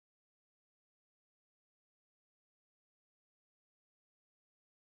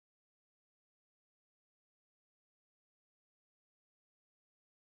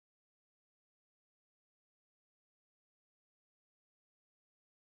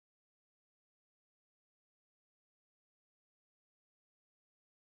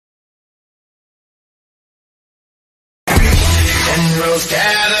generals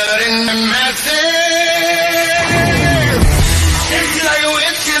gathered in the masses. It's like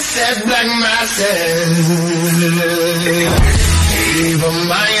witches set black masses. Evil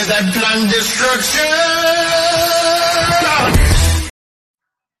minds that plan destruction.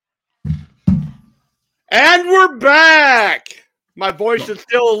 And we're back. My voice is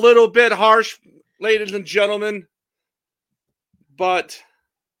still a little bit harsh, ladies and gentlemen, but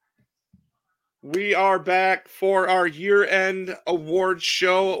we are back for our year-end awards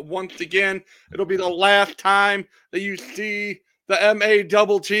show. Once again, it'll be the last time that you see the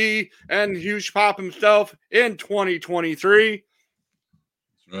MATT and Huge Pop himself in 2023.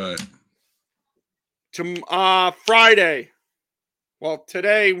 That's right. To Friday. Well,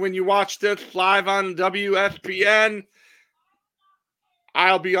 today, when you watch this live on WSPN,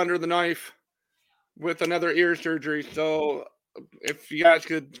 I'll be under the knife with another ear surgery. So if you guys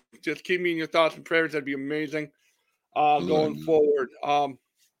could just keep me in your thoughts and prayers, that'd be amazing going forward.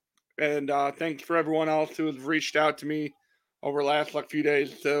 And thanks for everyone else who has reached out to me over the last few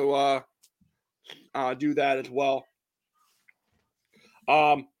days to do that as well.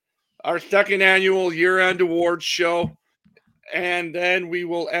 Our second annual year-end awards show, and then we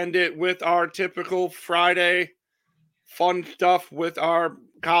will end it with our typical Friday fun stuff with our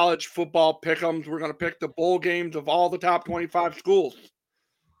college football pick'ems. We're going to pick the bowl games of all the top 25 schools.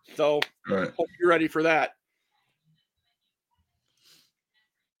 So hope you're ready for that.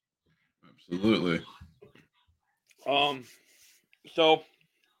 Absolutely. So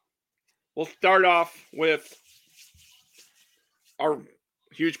we'll start off with our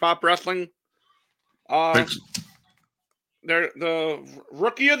Huge Pop Wrestling. They're the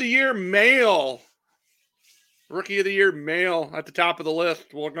Rookie of the Year male. Rookie of the Year male at the top of the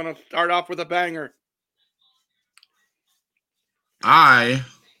list. We're going to start off with a banger. I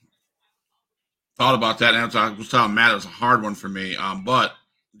thought about that, and I was telling Matt it was a hard one for me. But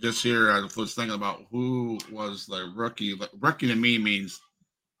just here, I was thinking about who was the rookie. Rookie to me means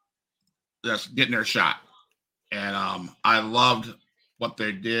that's getting their shot. And I loved what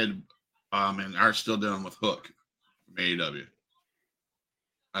they did and are still doing with Hook from AEW.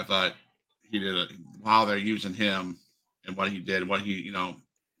 I thought he did it while they're using him and what he did,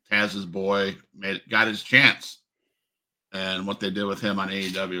 Taz's boy got his chance. And what they did with him on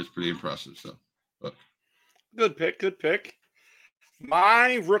AEW was pretty impressive. So, Hook. Good pick.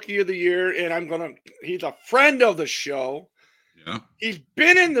 My Rookie of the Year, and he's a friend of the show. Yeah. He's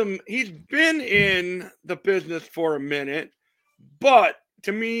been in the business for a minute, but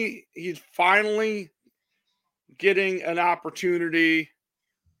to me, he's finally getting an opportunity,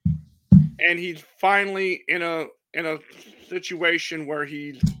 and he's finally in a situation where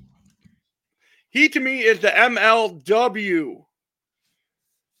he to me is the MLW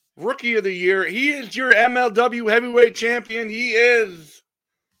Rookie of the Year. He is your MLW heavyweight champion. He is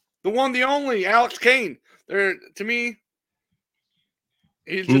the one, the only Alex Kane. To me,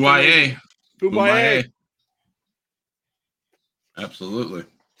 he's just Booyah. Absolutely.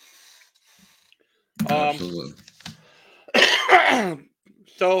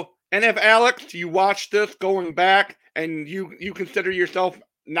 So, and if Alex, you watch this going back and you consider yourself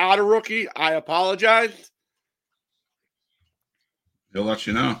not a rookie, I apologize. He'll let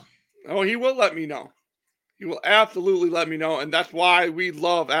you know. Oh, he will let me know. He will absolutely let me know, and that's why we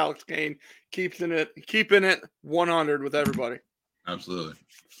love Alex Kane. Keeping it 100 with everybody. Absolutely,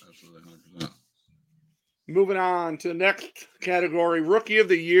 100%. Moving on to the next category, Rookie of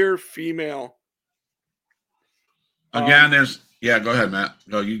the Year female. Again, go ahead, Matt.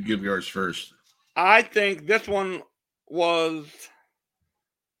 No, you give yours first. I think this one was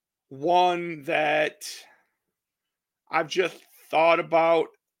one that I've just thought about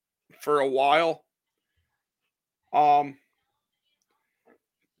for a while. And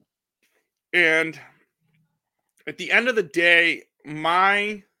at the end of the day,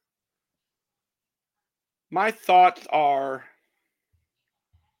 my thoughts are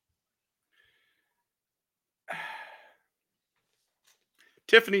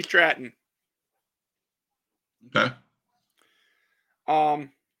Tiffany Stratton. Okay.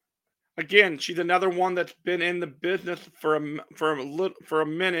 Again, she's another one that's been in the business for a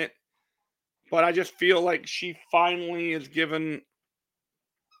minute, but I just feel like she finally is giving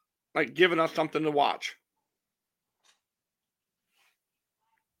us something to watch.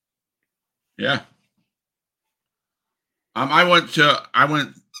 Yeah. I went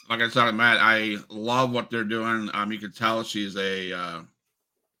like I said to Matt. I love what they're doing. You can tell she's her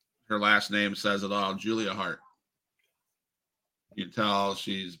last name says it all. Julia Hart. You can tell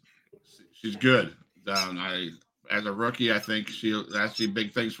she's good. As a rookie, I think I see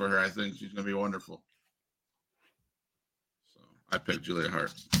big things for her. I think she's going to be wonderful. So I picked Julia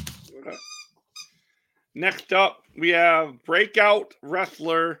Hart. Okay. Next up, we have Breakout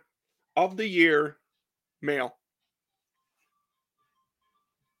Wrestler of the Year, male.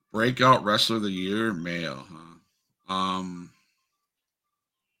 Breakout Wrestler of the Year, male. Huh?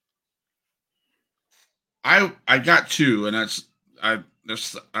 I got two, and I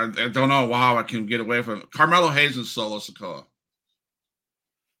don't know how I can get away from it. Carmelo Hayes and Solo Sikoa.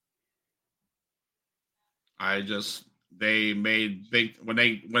 They made big when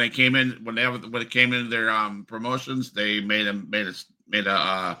they came in when it came into their promotions, they made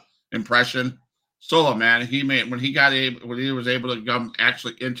a impression. Solo, man, when he was able to come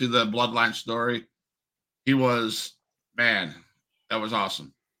actually into the Bloodline story, he was, man, that was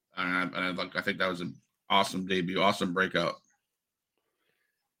awesome. And I think that was an awesome debut, awesome breakout.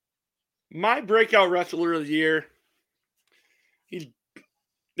 My breakout wrestler of the year,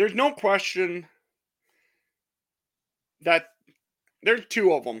 there's no question that there's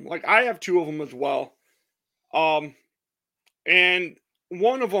two of them. Like, I have two of them as well. And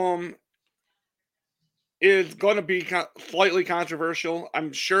one of them is going to be slightly controversial.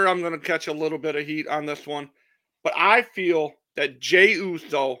 I'm sure I'm going to catch a little bit of heat on this one. But I feel that Jey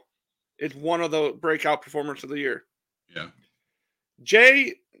Uso is one of the breakout performers of the year. Yeah.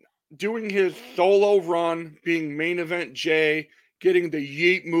 Jey doing his solo run, being main event Jey, getting the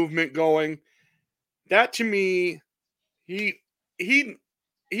yeet movement going. That, to me, he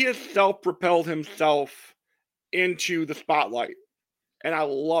has self-propelled himself into the spotlight. And I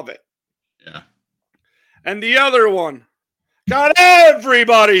love it. Yeah. And the other one got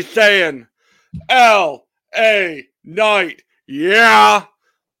everybody saying L.A. Knight. Yeah.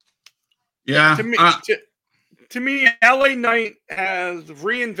 Yeah. To me, L.A. Knight has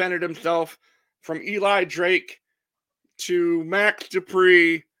reinvented himself from Eli Drake to Max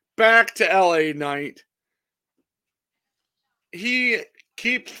Dupree back to L.A. Knight. He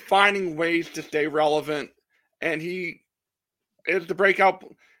keeps finding ways to stay relevant, and he is the breakout.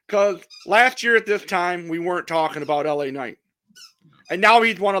 Because last year at this time, we weren't talking about L.A. Knight. And now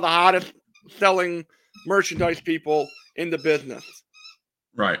he's one of the hottest selling merchandise people in the business.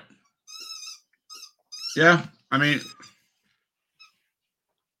 Right. Yeah. I mean,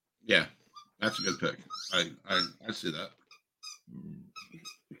 yeah, that's a good pick. I see that.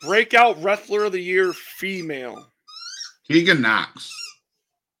 Breakout Wrestler of the Year, female. Tegan Knox.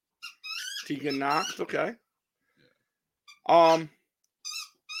 Tegan Knox, okay.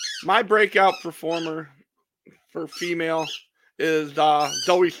 My breakout performer for female is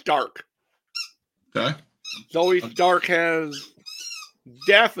Zoe Stark. Okay. Zoe Stark has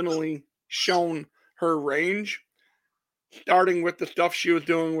definitely shown her range, starting with the stuff she was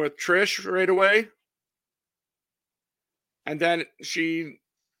doing with Trish right away. And then she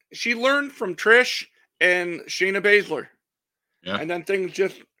learned from Trish and Shayna Baszler. Yeah. And then things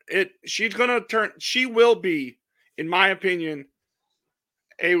she will be, in my opinion,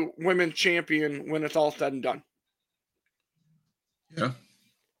 a women's champion when it's all said and done. Yeah.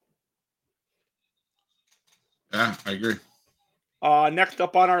 Yeah, I agree. Next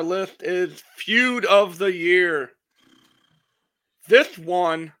up on our list is Feud of the Year. This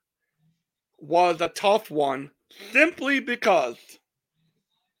one was a tough one simply because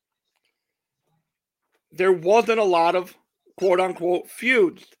there wasn't a lot of quote-unquote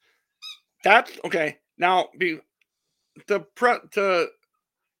feuds. That's okay. Now, to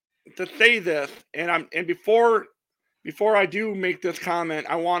say this, and before I do make this comment,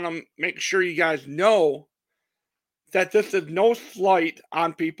 I want to make sure you guys know that this is no slight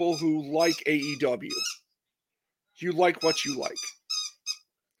on people who like AEW. You like what you like.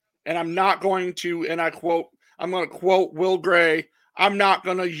 And I'm not going to, and I'm going to quote Will Gray, I'm not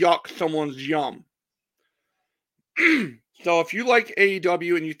going to yuck someone's yum. So if you like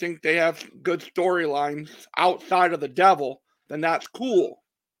AEW and you think they have good storylines outside of the devil, then that's cool.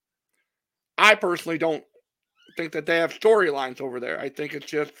 I personally don't think that they have storylines over there. I think it's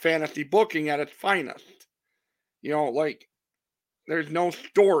just fantasy booking at its finest. You know, like, there's no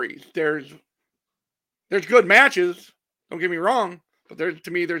stories. There's good matches, don't get me wrong, but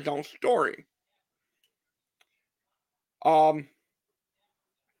to me there's no story.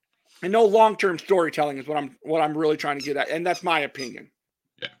 And no long-term storytelling is what I'm really trying to get at, and that's my opinion.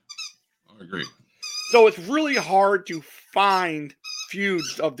 Yeah, I agree. So it's really hard to find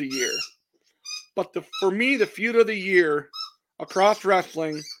feuds of the year. But for me, the feud of the year across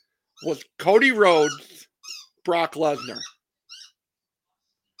wrestling was Cody Rhodes, Brock Lesnar.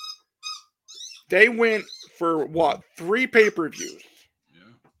 They went for 3 pay-per-views.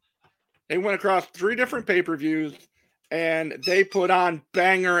 Yeah. They went across 3 different pay-per-views, and they put on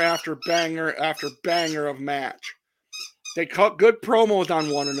banger after banger after banger of match. They cut good promos on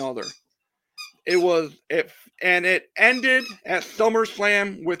one another. And it ended at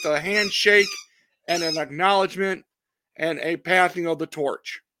SummerSlam with a handshake and an acknowledgement and a passing of the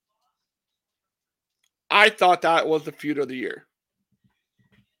torch. I thought that was the feud of the year.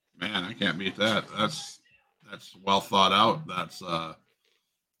 Man, I can't beat that. That's well thought out. That's I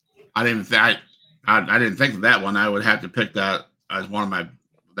didn't think of that one. I would have to pick that as one of my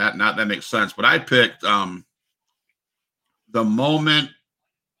that makes sense. But I picked the moment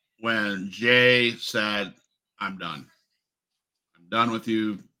when Jay said, "I'm done. I'm done with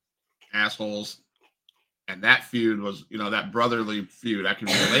you, assholes." And that feud was, that brotherly feud. I can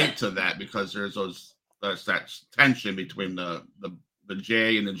relate to that because there's that tension between the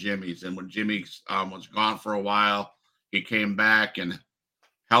Jay and the Jimmys. And when Jimmy was gone for a while, he came back and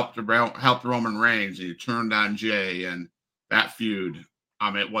helped Roman Reigns, and he turned on Jay. And that feud,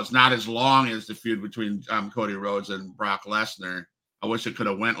 it was not as long as the feud between Cody Rhodes and Brock Lesnar. I wish it could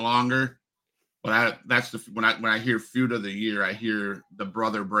have went longer, but when I hear feud of the year, I hear the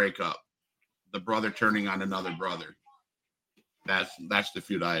brother breakup, the brother turning on another brother. That's the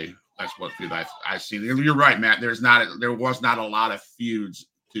feud that's what feud I've seen. You're right, Matt. There was not a lot of feuds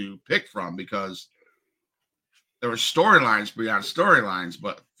to pick from because there were storylines beyond storylines,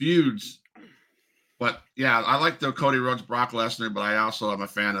 but feuds. But yeah, I like the Cody Rhodes, Brock Lesnar, but I also am a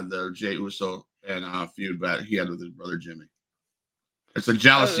fan of the Jey Uso and feud that he had with his brother Jimmy. It's a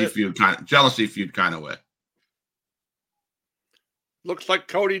jealousy feud kind of way. Looks like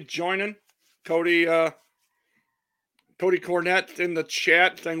Cody joining. Cody Cornette's in the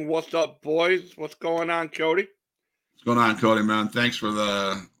chat saying, "What's up, boys? What's going on, Cody?" What's going on, Cody, man? Thanks for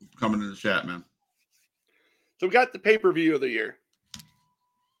coming to the chat, man. So we got the pay-per-view of the year.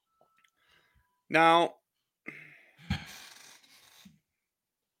 Now,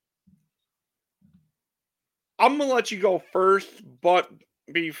 I'm going to let you go first, but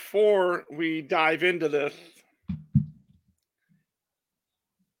before we dive into this,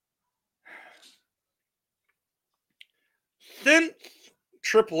 since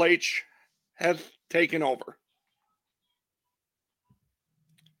Triple H has taken over,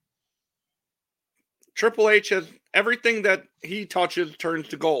 Triple H has everything that he touches turns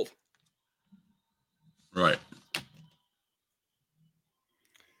to gold. Right.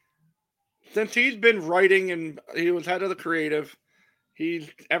 Since he's been writing and he was head of the creative,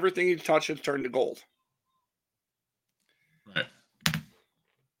 everything he touches turned to gold. Right.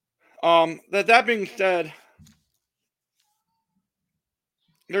 That being said,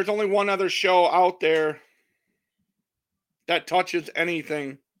 there's only one other show out there that touches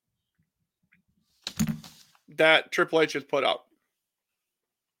anything that Triple H has put out.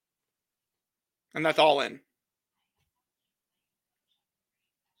 And that's All In.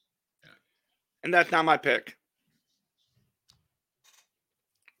 And that's not my pick.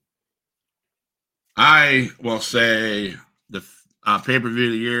 I will say the pay-per-view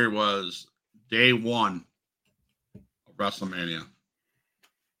of the year was day one of WrestleMania.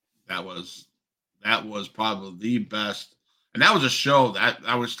 That was probably the best. And that was a show that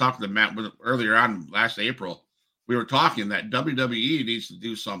I was talking to Matt earlier on last April. We were talking that WWE needs to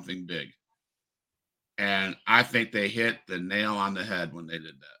do something big. And I think they hit the nail on the head when they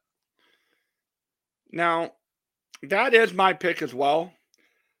did that. Now, that is my pick as well.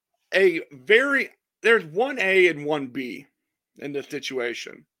 There's 1A and 1B in this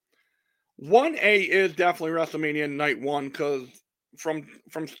situation. 1A is definitely WrestleMania Night 1 because from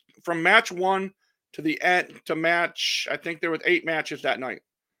match 1 to the end to match, I think there was 8 matches that night.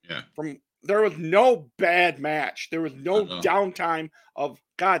 Yeah. There was no bad match. There was no downtime of,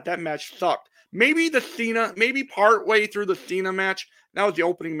 God, that match sucked. Maybe part way through the Cena match, that was the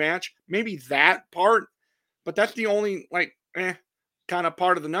opening match. Maybe that part, but that's the only kind of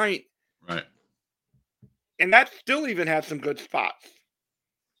part of the night. Right. And that still even had some good spots.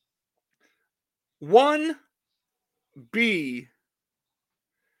 1B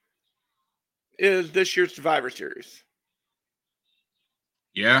is this year's Survivor Series.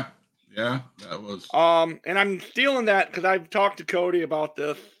 Yeah, that was. And I'm stealing that because I've talked to Cody about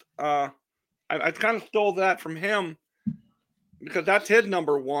this. I kind of stole that from him because that's his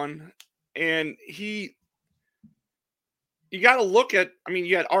number one, and you got to look at. I mean,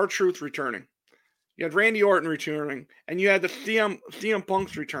 you had R-Truth returning, you had Randy Orton returning, and you had the CM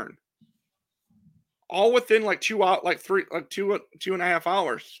Punk's return, all within two and a half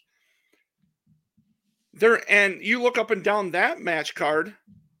hours. And you look up and down that match card.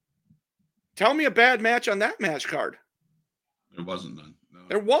 Tell me a bad match on that match card. There wasn't none. No.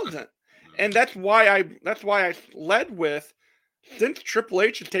 There wasn't. No. And that's why I led with, since Triple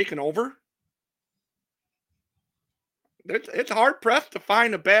H has taken over, It's hard pressed to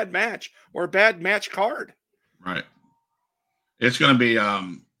find a bad match or a bad match card. Right. It's going to be.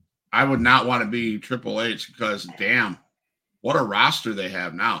 I would not want to be Triple H because, damn, what a roster they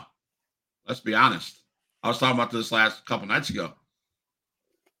have now. Let's be honest. I was talking about this last couple nights ago.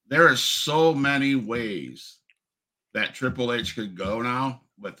 There are so many ways that Triple H could go now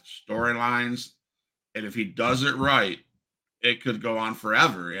with storylines, and if he does it right, it could go on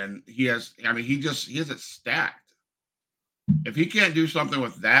forever. And he has it stacked. If he can't do something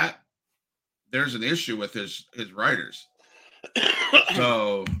with that, there's an issue with his writers.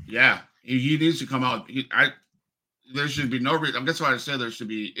 So yeah, he needs to come out. There should be no reason. That's why I said there should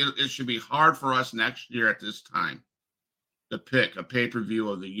be. It should be hard for us next year at this time to pick a pay-per-view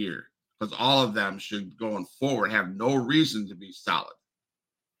of the year because all of them should going forward have no reason to be solid.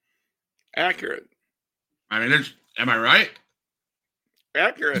 Accurate. I mean, am I right?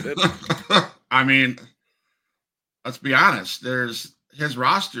 Accurate. I mean, let's be honest. His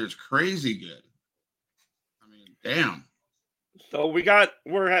roster is crazy good. I mean, damn. So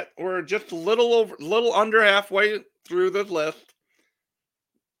we're just a little under halfway through the list.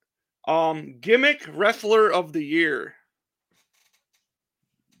 Gimmick wrestler of the year.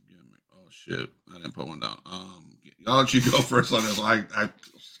 Oh shit! I didn't put one down. I'll let you go first on this. I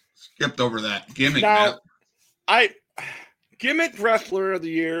skipped over that gimmick. Now, gimmick wrestler of the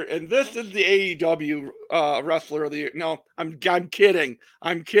year, and this is the AEW wrestler of the year. No, I'm kidding.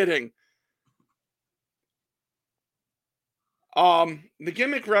 I'm kidding. The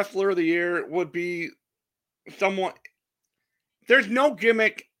gimmick wrestler of the year would be someone. There's no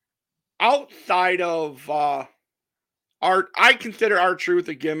gimmick outside of art. I consider R-Truth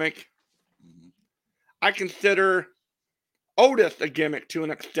a gimmick. I consider Otis a gimmick to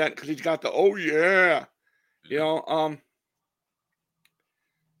an extent because he's got the oh yeah, you know.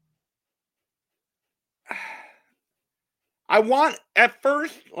 I want at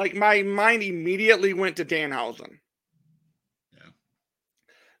first, like my mind immediately went to Danhausen.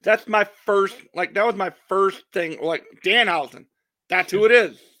 That's my first, that was my first thing, Danhausen. That's who it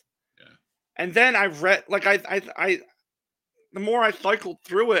is. Yeah. And then I read, the more I cycled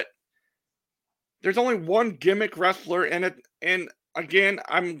through it, there's only one gimmick wrestler in it. And again,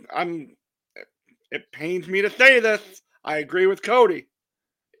 it pains me to say this. I agree with Cody.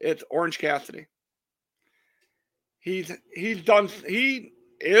 It's Orange Cassidy. He is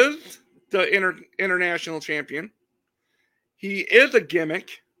the international champion. He is a gimmick.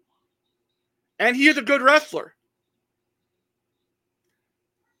 And he is a good wrestler.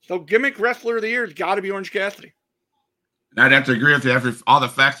 So gimmick wrestler of the year has got to be Orange Cassidy. And I'd have to agree with you after all the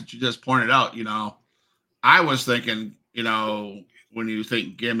facts that you just pointed out. I was thinking, when you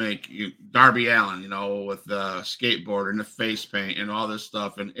think gimmick, Darby Allin, with the skateboard and the face paint and all this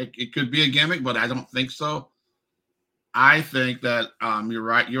stuff. And it could be a gimmick, but I don't think so. I think that you're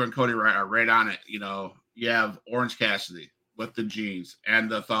right. You and Cody are right on it. You have Orange Cassidy with the jeans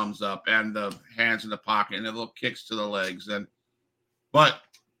and the thumbs up and the hands in the pocket and the little kicks to the legs. But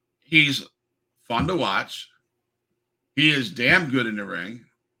he's fun to watch. He is damn good in the ring.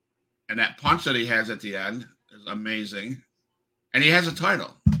 And that punch that he has at the end is amazing. And he has a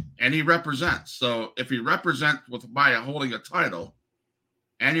title and he represents. So if he represents by holding a title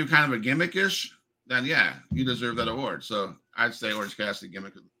and you're kind of a gimmickish, then yeah, you deserve that award. So I'd say Orange Cassidy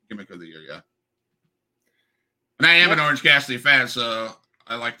gimmick of the year. Yeah. And I am an Orange Cassidy fan, so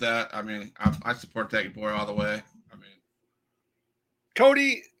I like that. I mean, I support that boy all the way. I mean,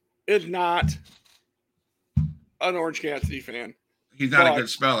 Cody is not an Orange Cassidy fan. He's not a good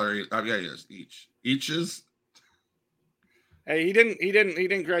speller. He is. Each is. Hey, he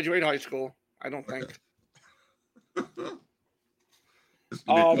didn't graduate high school. I don't think.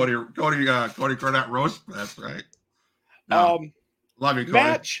 Cody Cornette roast. That's right. No. Love you,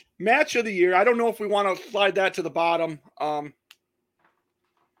 Cody. Match of the year. I don't know if we want to slide that to the bottom. Yeah,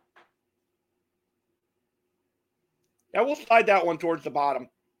 we'll slide that one towards the bottom.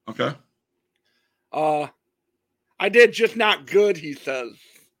 Okay. I did just not good, he says.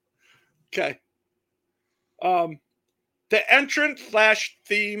 Okay. The entrance /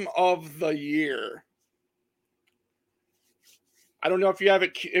 theme of the year. I don't know if you have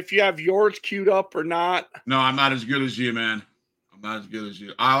it. If you have yours queued up or not. No, I'm not as good as you, man. I'm not as good as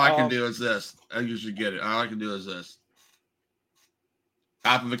you. All I can do is this. I usually get it. All I can do is this.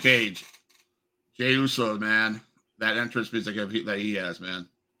 Top of the cage. Jey Uso, man. That entrance music that he has, man.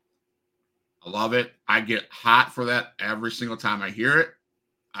 I love it. I get hot for that every single time I hear it.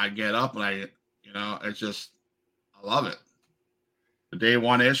 I get up and it's just, I love it. The day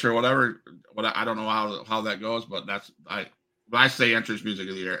one-ish or whatever. I don't know how that goes, but when I say entrance music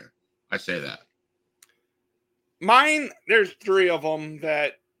of the year, I say that. Mine, there's 3 of them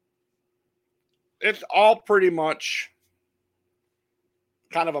that it's all pretty much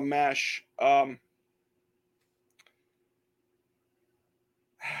kind of a mesh. And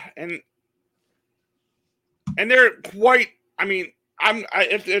they're quite. I mean, I'm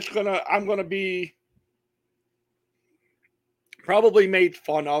gonna be probably made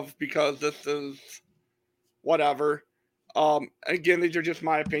fun of because this is whatever. Again, these are just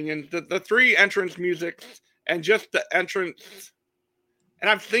my opinions. The 3 entrance musics and just the entrance, and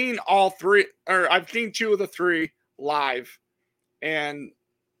I've seen all 3, or I've seen 2 of the 3 live, and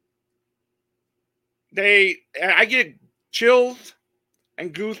I get chills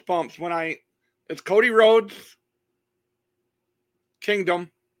and goosebumps when it's Cody Rhodes,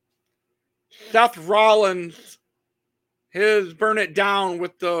 Kingdom, Seth Rollins, his Burn It Down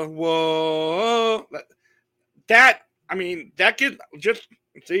with the whoa. That gets just,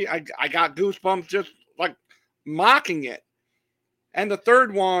 see, I got goosebumps just like mocking it. And the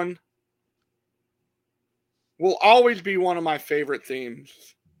third one will always be one of my favorite themes.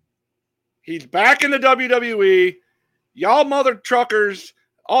 He's back in the WWE. Y'all mother truckers,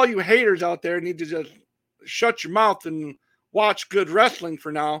 all you haters out there need to just shut your mouth and watch good wrestling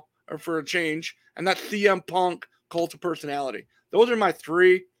for now, or for a change. And that's CM Punk, Cult of Personality. Those are my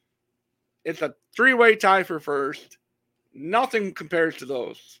 3. It's a 3-way tie for first. Nothing compares to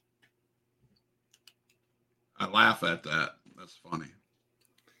those. I laugh at that. That's funny.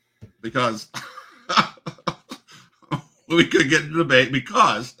 Because we could get into debate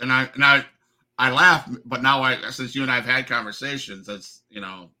because, and I laugh, but now since you and I have had conversations, that's,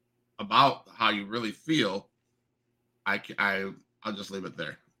 about how you really feel, I'll just leave it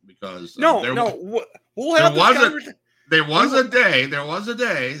there because we'll have this conversation. There was a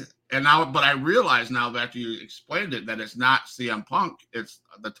day, and now, but I realize now that you explained it that it's not CM Punk, it's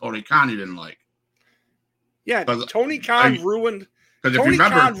the Tony Khan you didn't like. Yeah, Tony Khan ruined. Tony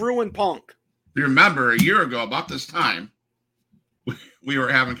Khan ruined Punk. If you remember, a year ago about this time, we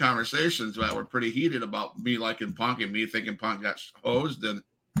were having conversations that were pretty heated about me liking Punk and me thinking Punk got hosed, and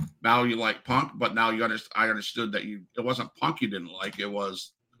now you like Punk, but now I understood that it wasn't Punk you didn't like, it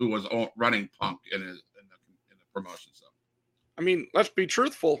was who was running Punk in the promotion. So, I mean, let's be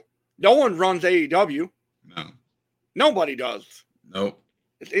truthful. No one runs AEW. No. Nobody does. Nope.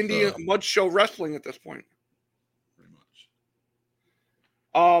 It's Indian mud show wrestling at this point. Pretty much.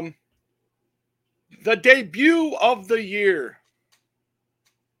 The debut of the year.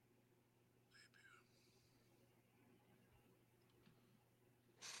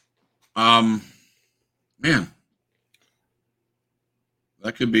 Man,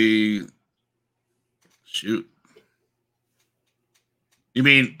 that could be, shoot. You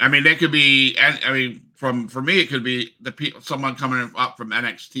mean, that could be, for me, it could be someone coming up from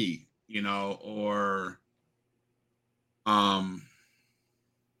NXT, or,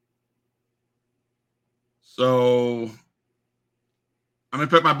 so I'm going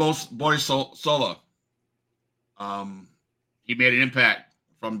to pick my boy Solo. He made an impact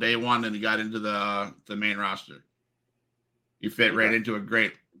from day one, and he got into the main roster. He fit right into a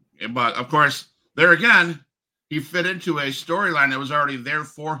great, but of course, there again, he fit into a storyline that was already there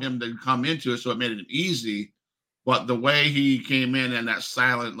for him to come into it, so it made it easy. But the way he came in and that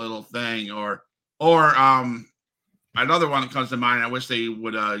silent little thing, or another one that comes to mind, I wish they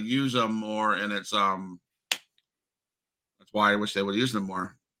would use him more, and it's that's why I wish they would use him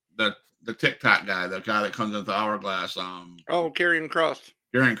more. The TikTok guy, the guy that comes into the Hourglass. Karrion Kross.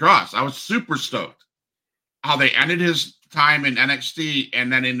 Karrion Kross. I was super stoked how they ended his time in NXT,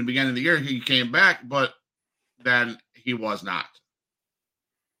 and then in the beginning of the year he came back, but then he was not.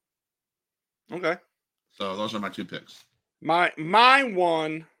 Okay. So those are my 2 picks. My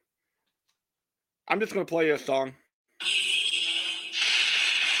one, I'm just going to play you a song.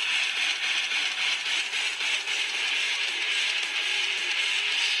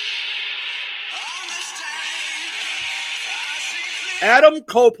 Adam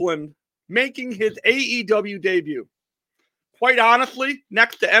Copeland making his AEW debut. Quite honestly,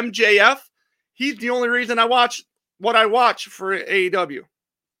 next to MJF, he's the only reason I watch what I watch for AEW.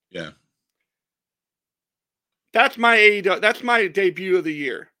 Yeah. That's my AEW. That's my debut of the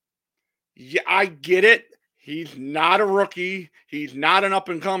year. Yeah, I get it. He's not a rookie. He's not an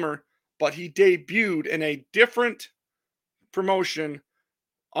up-and-comer, but he debuted in a different promotion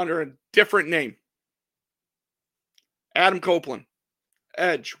under a different name. Adam Copeland.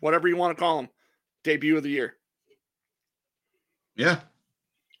 Edge, whatever you want to call him. Debut of the year. Yeah.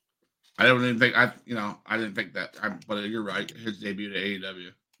 I don't even think I didn't think that. But you're right. His debut to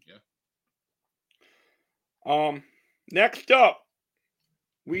AEW. Yeah. Next up,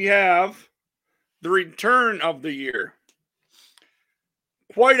 we have the return of the year.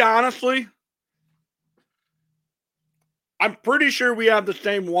 Quite honestly, I'm pretty sure we have the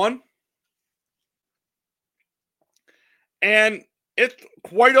same one. And it's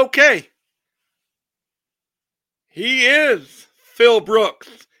quite okay. He is Phil Brooks.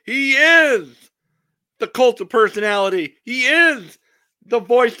 He is the cult of personality. He is the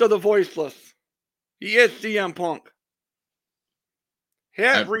voice of the voiceless. He is CM Punk.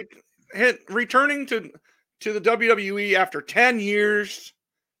 Returning to the WWE after 10 years.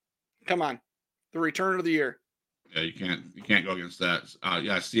 Come on. The return of the year. Yeah, you can't go against that.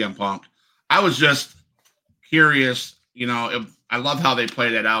 Yeah, CM Punk. I was just curious, I love how they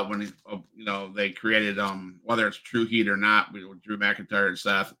played it out when they created whether it's true heat or not with Drew McIntyre and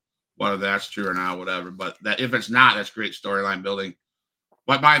Seth, whether that's true or not, whatever. But that if it's not, that's great storyline building.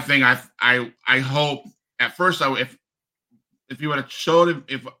 But my thing, I hope at first if you would have showed him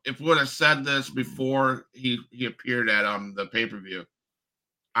if we would have said this before he appeared at the pay-per-view,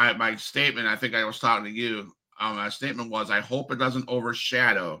 my statement, I think I was talking to you. My statement was, I hope it doesn't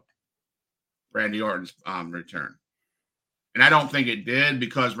overshadow Randy Orton's return. And I don't think it did,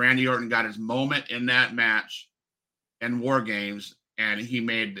 because Randy Orton got his moment in that match in War Games, and he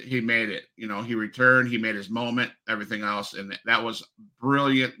made it. He returned, he made his moment, everything else, and that was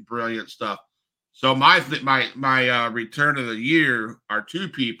brilliant stuff. So my return of the year are two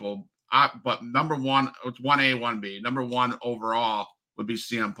people, but number one, it's 1A, 1B. Number one overall would be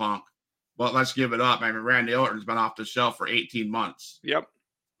CM Punk. But let's give it up. I mean, Randy Orton's been off the shelf for 18 months. Yep.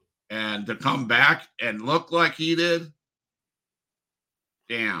 And to come back and look like he did,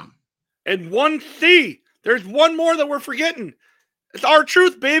 damn. And 1C, there's one more that we're forgetting. It's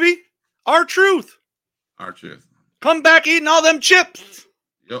R-Truth, baby. R-Truth. R-Truth. Come back eating all them chips.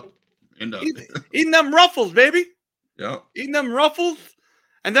 Yep. Eating them Ruffles, baby. Yep. Eating them Ruffles.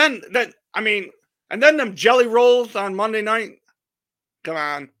 And then them jelly rolls on Monday night. Come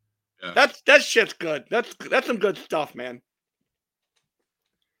on. Yeah. That shit's good. That's some good stuff, man.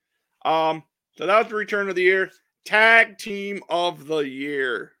 So that was the return of the year. Tag team of the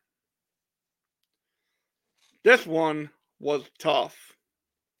year. This one was tough.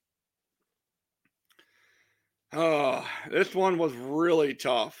 This one was really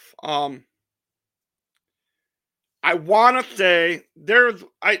tough. I want to say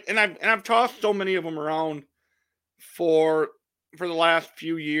I've tossed so many of them around for the last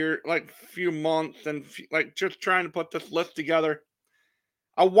few years, like few months, and just trying to put this list together.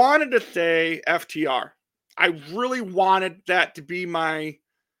 I wanted to say FTR. I really wanted that to be my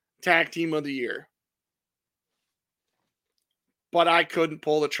tag team of the year. But I couldn't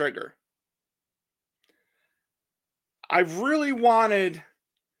pull the trigger. I really wanted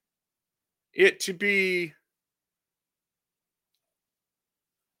it to be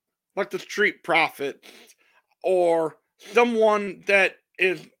like the Street Profits or someone that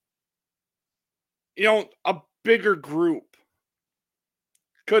is, a bigger group.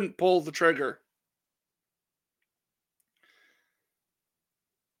 Couldn't pull the trigger.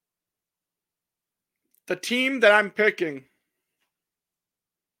 The team that I'm picking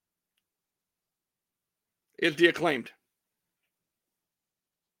is the Acclaimed.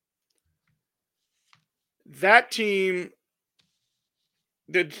 That team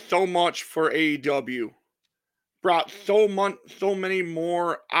did so much for AEW. Brought so many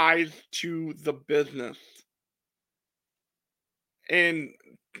more eyes to the business. And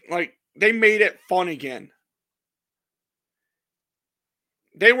they made it fun again.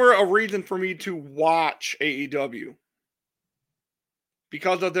 They were a reason for me to watch AEW.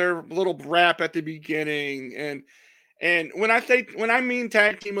 Because of their little rap at the beginning. And when I mean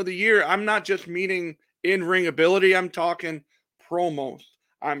tag team of the year, I'm not just meaning in-ring ability. I'm talking promos.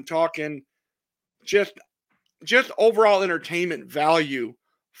 I'm talking just overall entertainment value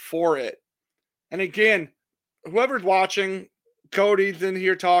for it. And again, whoever's watching, Cody's in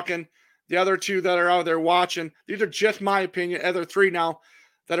here talking, the other two that are out there watching, these are just my opinion. Other three now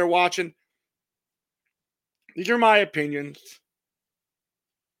that are watching, these are my opinions.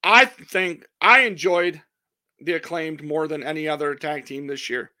 I think I enjoyed the Acclaimed more than any other tag team this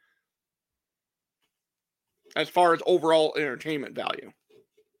year, as far as overall entertainment value.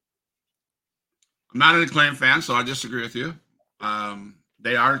 I'm not an Acclaimed fan, so I disagree with you.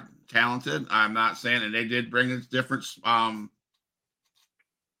 They are talented. I'm not saying, and they did bring a different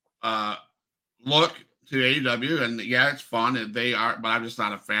look to AEW, and yeah, it's fun. And they are, but I'm just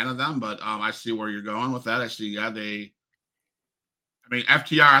not a fan of them. But I see where you're going with that. I see, FTR.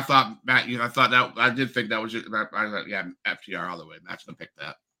 I thought Matt. I did think that was. I thought, yeah, FTR all the way. Matt's gonna pick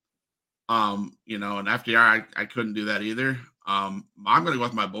that. You know, and FDR, I couldn't do that either. I'm going to go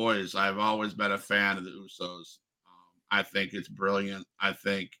with my boys. I've always been a fan of the Usos. I think it's brilliant. I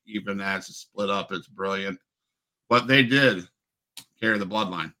think even as it's split up, it's brilliant. What they did carry the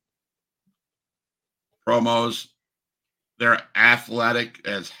bloodline. Promos, they're athletic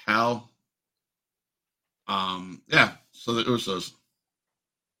as hell. Yeah, so the Usos.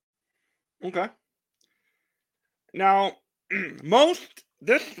 Okay. Now,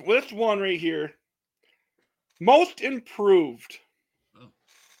 this one right here, most improved.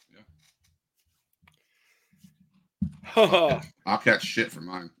 Oh, yeah. I'll catch shit for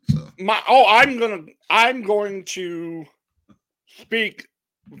mine. So. I'm going to speak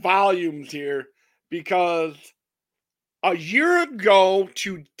volumes here because a year ago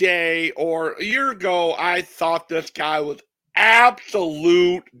today, or a year ago, I thought this guy was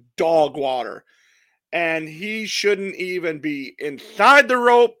absolute dog water. And he shouldn't even be inside the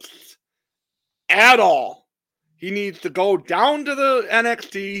ropes at all. He needs to go down to the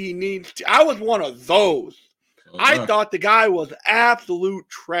NXT. I was one of those. I thought the guy was absolute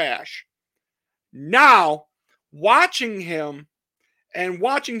trash. Now, watching him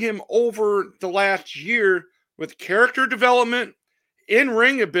over the last year with character development,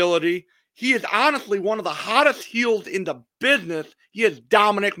 in-ring ability, he is honestly one of the hottest heels in the business. He is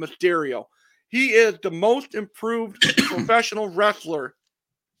Dominic Mysterio. He is the most improved professional wrestler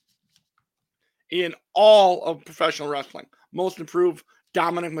in all of professional wrestling. Most improved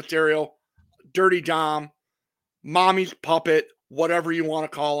Dominic Mysterio, Dirty Dom, Mommy's Puppet, whatever you want to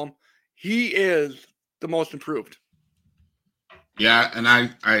call him. He is the most improved. Yeah, and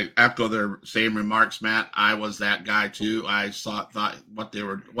I echo their same remarks, Matt. I was that guy too. I thought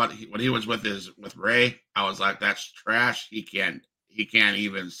when he was with Ray, I was like, that's trash. He can't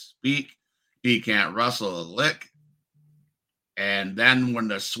even speak. He can't wrestle a lick. And then when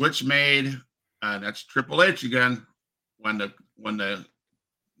the switch made, that's Triple H again. When the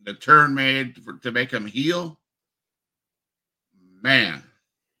turn made to make him heel, man,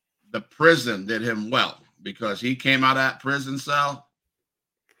 the prison did him well because he came out of that prison cell,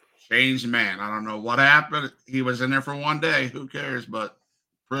 changed man. I don't know what happened. He was in there for one day. Who cares? But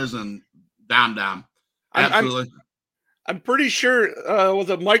prison, down. Absolutely. I'm pretty sure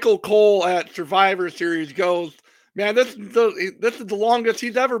was it Michael Cole at Survivor Series goes, man, this is the longest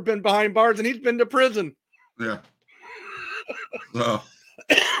he's ever been behind bars, and he's been to prison. Yeah. So,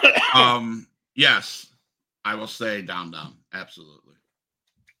 yes, I will say down. Absolutely.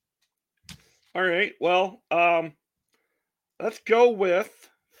 All right. Well, let's go with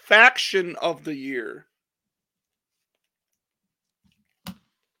Faction of the Year.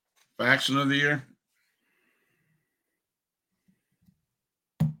 Faction of the Year.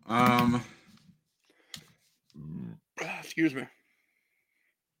 Excuse me.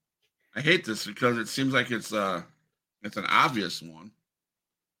 I hate this because it seems like it's an obvious one.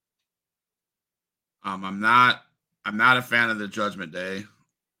 I'm not a fan of the Judgment Day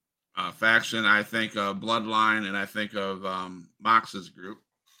faction. I think of Bloodline and I think of Mox's group.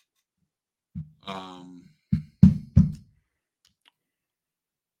 I'm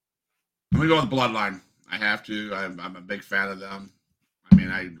gonna go with Bloodline. I have to. I'm a big fan of them. I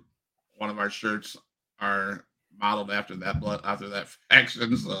mean, one of our shirts are modeled after that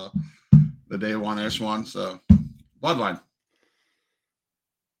faction. So the Day One-ish one. So Bloodline.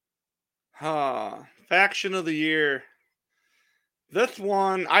 Faction of the Year. This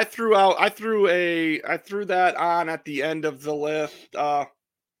one I threw that on at the end of the list because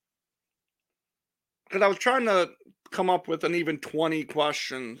I was trying to come up with an even 20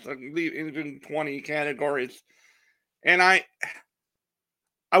 questions, even 20 categories, and I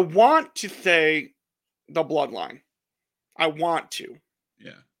want to say the Bloodline. I want to.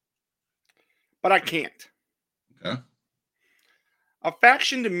 Yeah. But I can't. Okay. A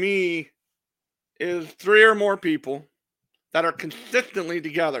faction to me is 3 or more people that are consistently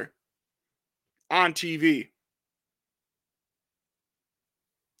together on TV.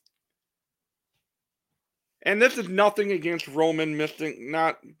 And this is nothing against Roman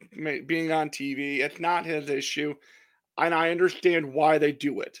not being on TV. It's not his issue. And I understand why they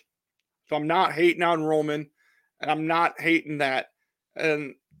do it. So I'm not hating on Roman. And I'm not hating that.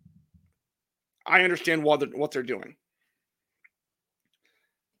 And I understand what they're doing.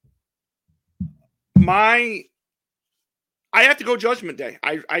 I have to go Judgment Day.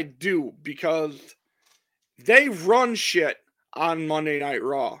 I do, because they run shit on Monday Night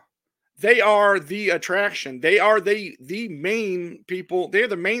Raw. They are the attraction. They are the main people. They're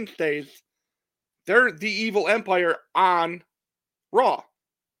the mainstays. They're the evil empire on Raw.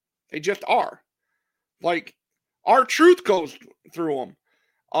 They just are. Like, R-Truth goes through them.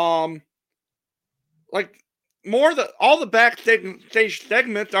 like all the backstage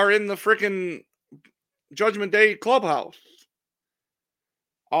segments are in the freaking Judgment Day clubhouse.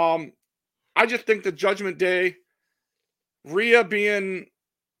 I just think the Judgment Day, Rhea being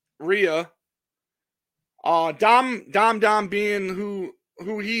Rhea, Dom being who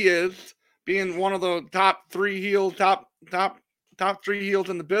he is, being one of the top three heels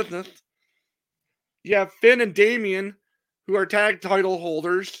in the business. You have Finn and Damian, who are tag title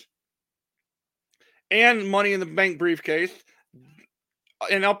holders, and Money in the Bank briefcase.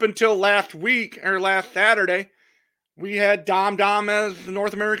 And up until last week or last Saturday, we had Dom as the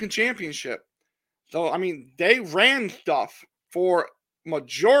North American Championship. So I mean, they ran stuff for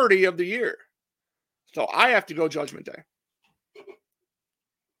majority of the year. So I have to go Judgment Day.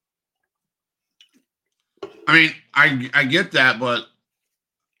 I mean, I get that, but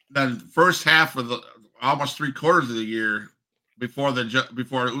the first half of the almost 3/4 of the year before the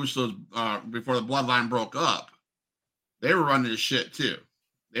Usos before the Bloodline broke up, they were running this shit too.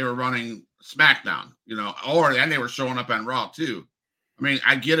 They were running SmackDown, and they were showing up on Raw too. I mean,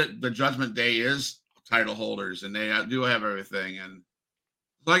 I get it. The Judgment Day is title holders, and they do have everything, and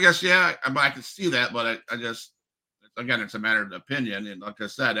so I guess I can see that, but I just. Again, it's a matter of opinion, and like I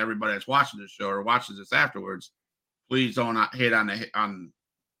said, everybody that's watching this show or watches this afterwards, please don't hate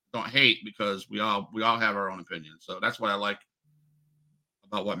don't hate, because we all have our own opinions. So that's what I like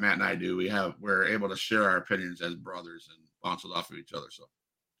about what Matt and I do. We're able to share our opinions as brothers and bounce it off of each other. So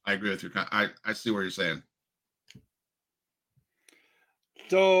I agree with you. I see what you're saying.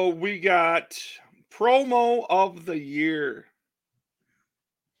 So we got promo of the year.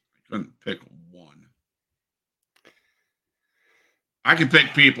 I couldn't pick one. I can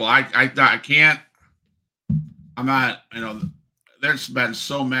pick people. I can't. I'm not. There's been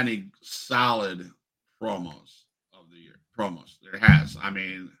so many solid promos of the year. There has. I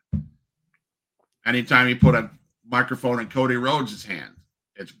mean, anytime you put a microphone in Cody Rhodes' hand,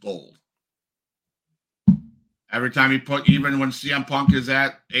 it's gold. Every time even when CM Punk is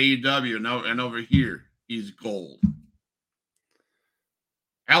at AEW and over here, he's gold.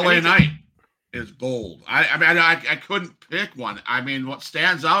 LA Knight is gold. I couldn't pick one. I mean, what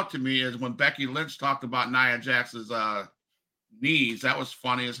stands out to me is when Becky Lynch talked about Nia Jax's knees. That was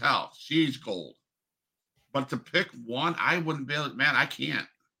funny as hell. She's gold. But to pick one, I wouldn't be able to, man, I can't.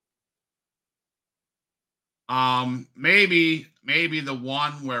 Maybe the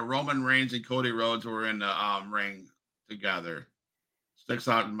one where Roman Reigns and Cody Rhodes were in the ring together sticks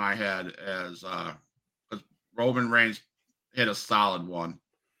out in my head as Roman Reigns hit a solid one.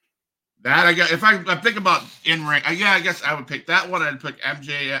 That I guess if I think about in ring, I guess I would pick that one. I'd pick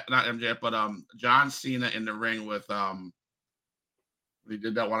not MJF, but John Cena in the ring with we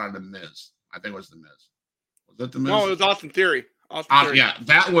did that one on the Miz. I think it was the Miz. Was it the Miz? No, it was Austin Theory. Yeah,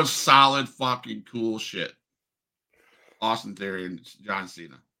 that was solid fucking cool shit. Austin Theory and John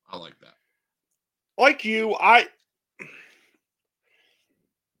Cena. I like that. Like you, I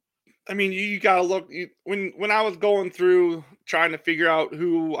mean, you gotta look. When I was going through trying to figure out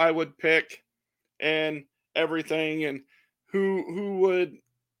who I would pick and everything, and who would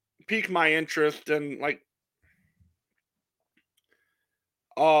pique my interest, and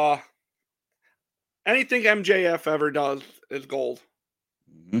anything MJF ever does is gold.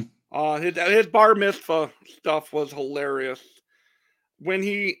 Mm-hmm. His bar mitzvah stuff was hilarious. When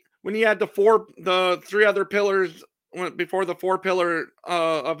he had the three other pillars before the 4-pillar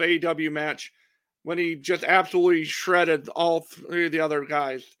of AEW match, when he just absolutely shredded all three of the other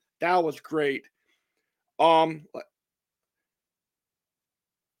guys, that was great.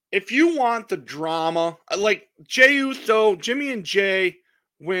 If you want the drama, like Jey Uso, Jimmy and Jay,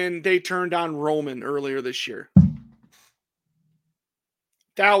 when they turned on Roman earlier this year,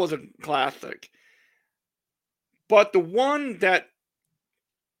 that was a classic. But the one that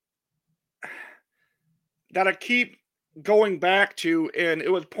I keep going back to, and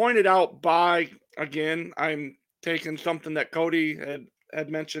it was pointed out by, again, I'm taking something that Cody had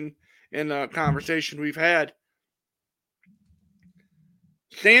mentioned in a conversation we've had.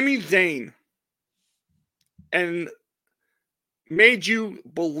 Sami Zayn, and made you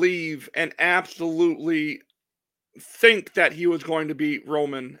believe and absolutely think that he was going to beat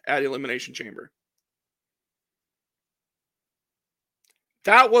Roman at Elimination Chamber.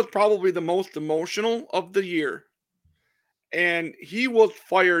 That was probably the most emotional of the year. And he was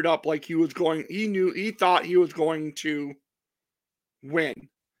fired up like he thought he was going to win.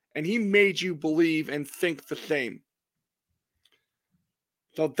 And he made you believe and think the same.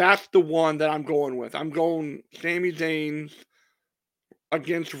 So that's the one that I'm going with. I'm going Sami Zayn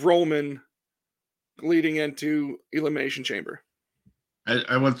against Roman leading into Elimination Chamber. I'll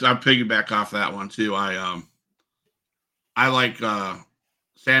piggyback off that one too. I like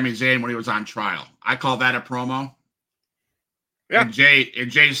Sami Zayn when he was on trial. I call that a promo. Yeah. And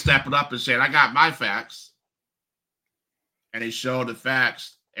Jay stepping up and saying, "I got my facts," and he showed the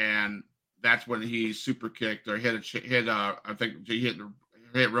facts, and that's when he super kicked or hit I think he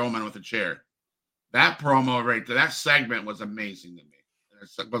hit Roman with a chair. That promo right there, that segment was amazing to me.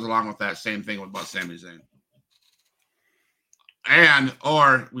 It goes along with that same thing about Sami Zayn. And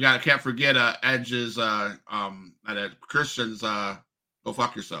can't forget Edge's Christian's go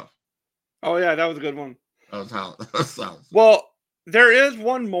fuck yourself. Oh yeah, that was a good one. That was solid. Well, there is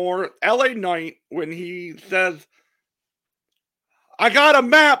one more. LA Knight, when he says, "I got a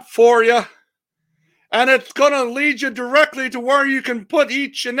map for you, and it's gonna lead you directly to where you can put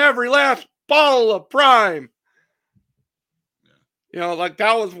each and every last bottle of Prime." Yeah. Like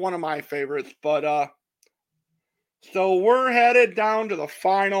that was one of my favorites. But so we're headed down to the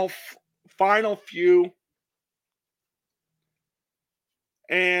final few.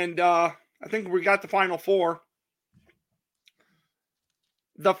 And I think we got the final four.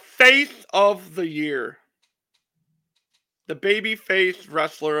 The face of the year. The baby face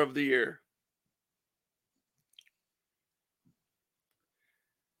wrestler of the year.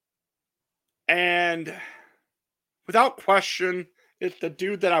 And without question, it's the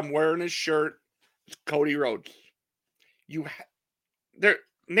dude that I'm wearing his shirt. It's Cody Rhodes.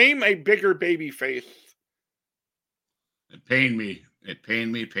 Name a bigger baby face. It pained me to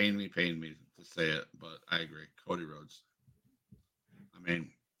say it, but I agree. Cody Rhodes. I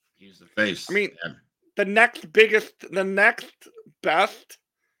mean, he's the face. I mean, the next best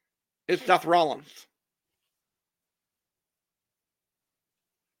is Seth Rollins.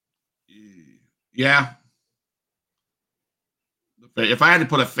 Yeah. If I had to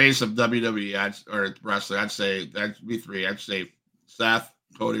put a face of WWE or wrestler, I'd say that'd be three. I'd say Seth,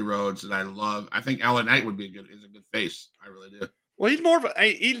 Cody Rhodes, and I think LA Knight would be is a good face. I really do. Well, he's more of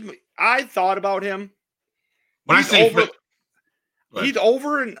I thought about him. When I say he's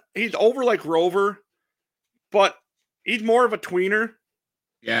over like Rover, but he's more of a tweener.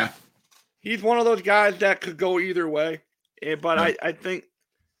 Yeah. He's one of those guys that could go either way. But yeah. I think,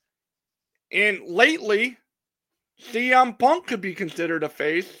 and lately, CM Punk could be considered a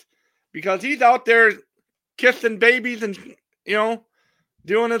face because he's out there kissing babies and,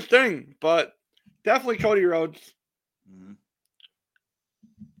 doing his thing. But definitely Cody Rhodes. Mm-hmm.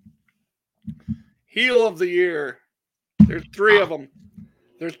 Heel of the year. There's three of them.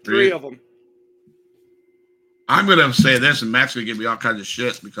 There's three of them. I'm gonna say this, and Matt's gonna give me all kinds of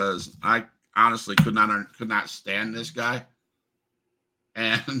shit because I honestly could not stand this guy,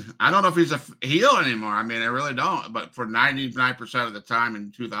 and I don't know if he's a heel anymore. I mean, I really don't. But for 99% of the time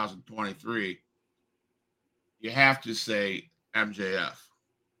in 2023, you have to say MJF.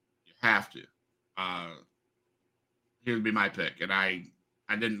 You have to. He would be my pick, and I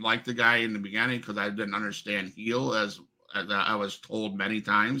didn't like the guy in the beginning because I didn't understand heel as I was told many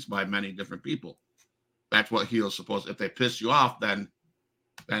times by many different people. That's what heel's supposed to. If they piss you off, then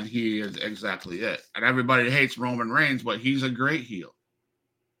he is exactly it. And everybody hates Roman Reigns, but he's a great heel.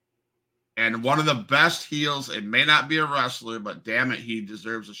 And one of the best heels, it may not be a wrestler, but damn it, he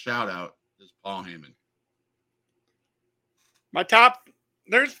deserves a shout out, is Paul Heyman. My top,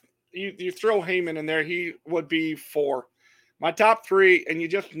 you throw Heyman in there, he would be 4. My top 3, and you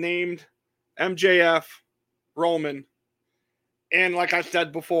just named MJF, Roman, and like I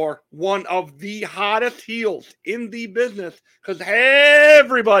said before, one of the hottest heels in the business because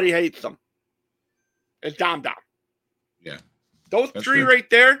everybody hates them. It's Dom Dom. Yeah. Those three right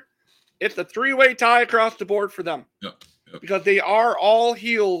there, it's a 3-way tie across the board for them. Yep. Because they are all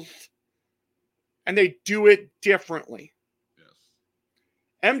heels and they do it differently.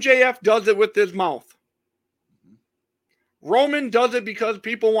 Yes. MJF does it with his mouth. Roman does it because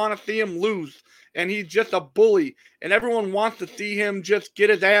people want to see him lose, and he's just a bully, and everyone wants to see him just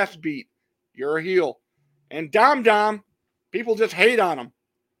get his ass beat. You're a heel. And Dom Dom, people just hate on him.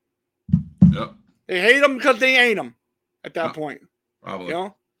 Yep. They hate him because they ain't him at that point. Probably.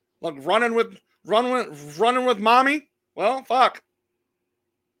 Like running with mommy. Well, fuck.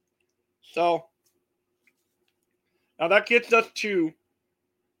 So now that gets us to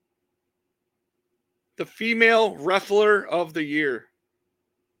the female wrestler of the year.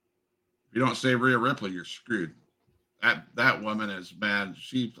 If you don't say Rhea Ripley, you're screwed. That woman has been,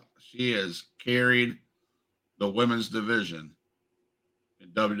 she has carried the women's division in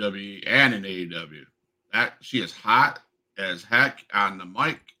WWE and in AEW. That she is hot as heck on the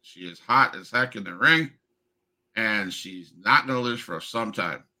mic. She is hot as heck in the ring, and she's not going to lose for some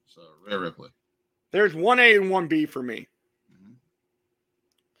time. So Rhea Ripley. There's 1A and 1B for me.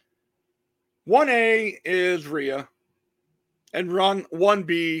 1A is Rhea, and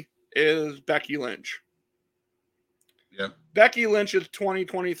 1B is Becky Lynch. Yeah. Becky Lynch's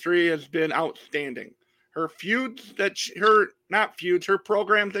 2023 has been outstanding. Her feuds her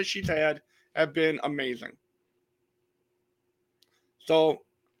programs that she's had have been amazing. So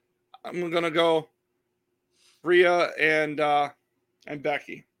I'm gonna go Rhea and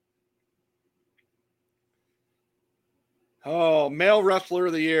Becky. Oh, male wrestler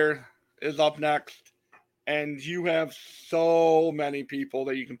of the year is up next, and you have so many people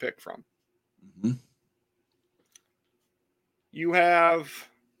that you can pick from. Mm-hmm. You have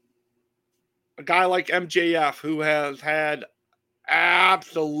a guy like MJF who has had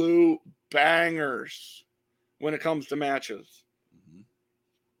absolute bangers when it comes to matches. Mm-hmm.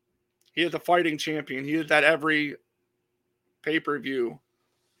 He is a fighting champion. He is at every pay-per-view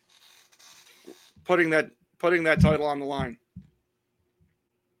putting that title on the line.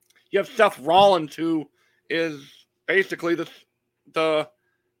 You have Seth Rollins, who is basically the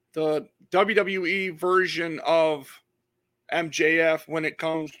WWE version of MJF when it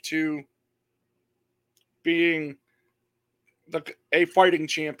comes to being a fighting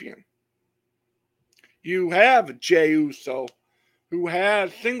champion. You have Jey Uso, who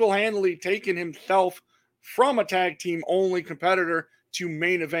has single-handedly taken himself from a tag team only competitor to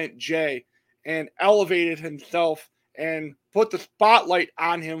main event Jey and elevated himself and put the spotlight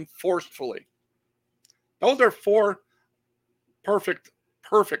on him forcefully. Those are 4 perfect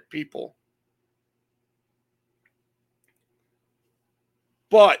people.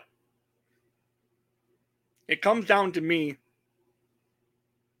 But it comes down to me,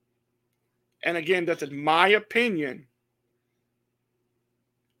 and again, this is my opinion.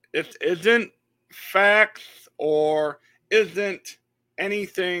 It isn't facts or isn't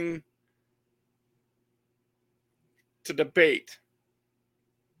anything to debate.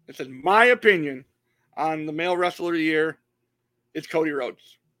 This is my opinion on the male wrestler of the year. It's Cody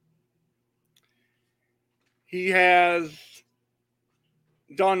Rhodes. He has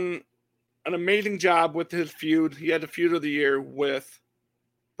done an amazing job with his feud. He had the feud of the year with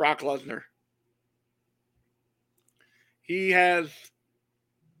Brock Lesnar. He has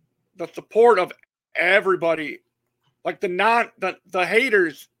the support of everybody. Like the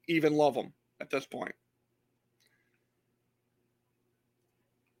haters even love him at this point.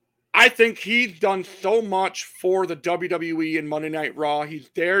 I think he's done so much for the WWE and Monday Night Raw. He's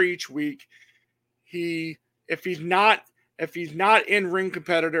there each week. If he's not in ring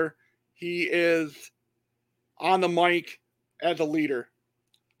competitor, he is on the mic as a leader.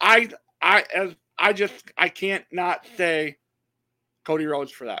 I can't not say Cody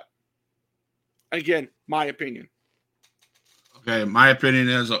Rhodes for that. Again, my opinion. Okay, my opinion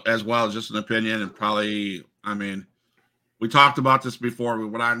is as well, just an opinion, and probably, I mean, we talked about this before. We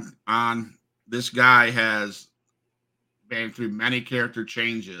went on. This guy has been through many character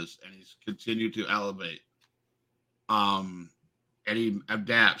changes, and he's continued to elevate. And he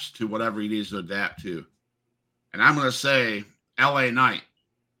adapts to whatever he needs to adapt to. And I'm going to say LA Knight,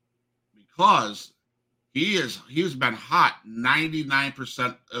 because he's been hot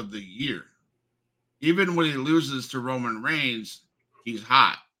 99% of the year. Even when he loses to Roman Reigns, he's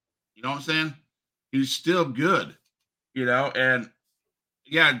hot. You know what I'm saying? He's still good. And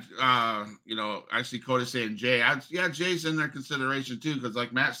yeah, I see Cody saying Jey. Jey's in their consideration too, because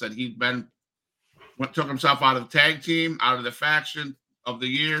like Matt said, took himself out of the tag team, out of the faction of the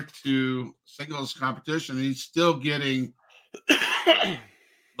year to singles competition, and he's still getting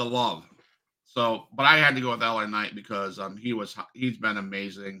the love. So, but I had to go with LA Knight because he's been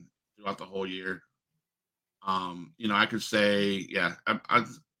amazing throughout the whole year. I could say,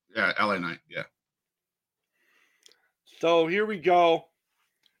 LA Knight, yeah. So here we go.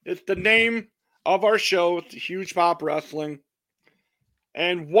 It's the name of our show. It's Huge Pop Wrestling.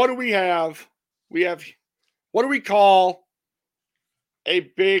 And what do we have? What do we call a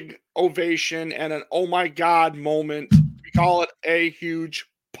big ovation and an oh my God moment? We call it a huge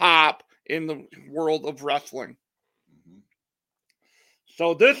pop in the world of wrestling. Mm-hmm.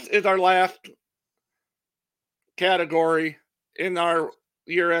 So this is our last category in our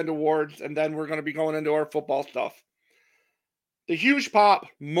year-end awards, and then we're going to be going into our football stuff. The huge pop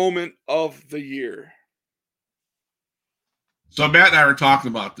moment of the year. So Matt and I were talking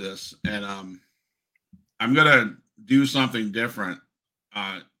about this, and I'm going to do something different.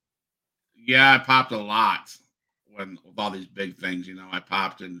 I popped a lot with all these big things. I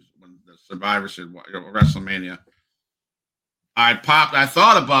popped when the Survivor Series, WrestleMania. I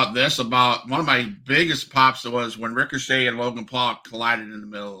thought about this. About one of my biggest pops was when Ricochet and Logan Paul collided in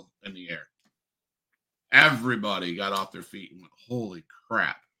the air. Everybody got off their feet and went, "Holy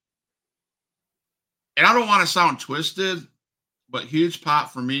crap!" and I don't want to sound twisted, but huge pop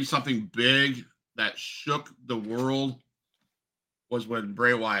for me, something big that shook the world was when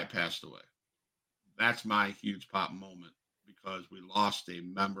Bray Wyatt passed away. That's my huge pop moment because we lost a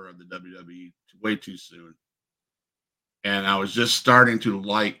member of the WWE way too soon. And I was just starting to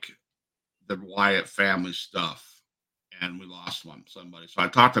like the Wyatt family stuff, and we lost somebody. So I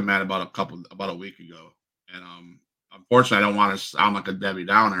talked to Matt about a week ago, and unfortunately, I don't want to sound like a Debbie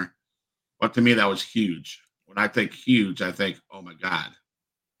Downer, but to me, that was huge. When I think huge, I think, oh my God,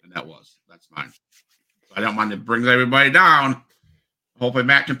 and that's mine. So I don't want to bring everybody down. Hopefully,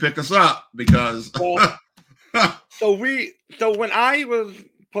 Matt can pick us up because. Well, so when I was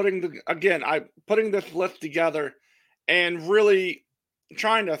putting this list together and really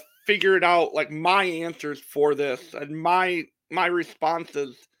trying to figure it out, like my answers for this and my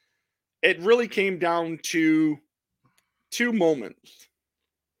responses, it really came down to two moments.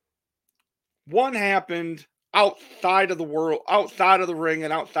 One happened outside of the world, outside of the ring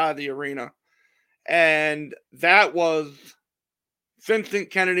and outside of the arena. And that was Vincent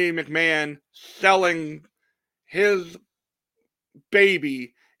Kennedy McMahon selling his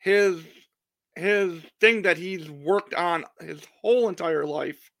baby, his thing that he's worked on his whole entire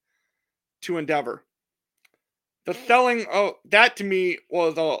life to Endeavor. The selling of that to me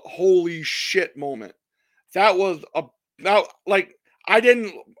was a holy shit moment. That was I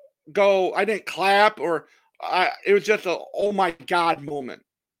didn't clap it was just a oh my God moment.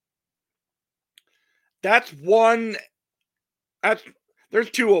 There's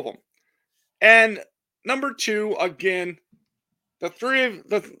two of them. And number two, again, the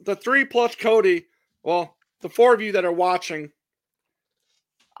three plus Cody, well, the four of you that are watching,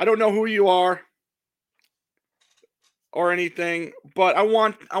 I don't know who you are or anything, but I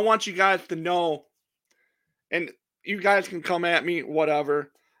want you guys to know, and you guys can come at me,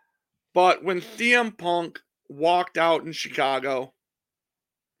 whatever. But when CM Punk walked out in Chicago,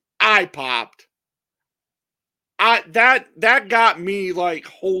 I popped. That got me like,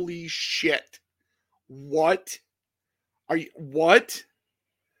 holy shit. What? What?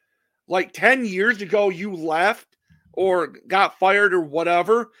 Like 10 years ago you left or got fired or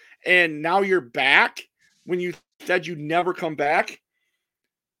whatever, and now you're back when you said you'd never come back?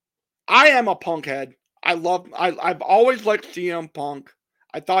 I am a Punk head. I've always liked CM Punk.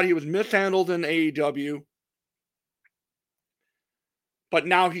 I thought he was mishandled in AEW. But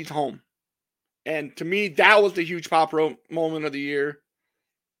now he's home. And to me, that was the huge pop moment of the year.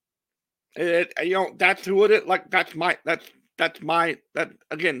 That's who it is. Like, that's my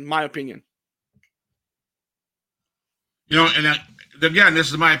opinion. And again,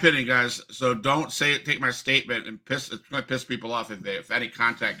 this is my opinion, guys. So don't take my statement and it's going to piss people off if any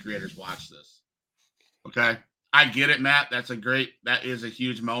contact creators watch this. Okay. I get it, Matt. That is a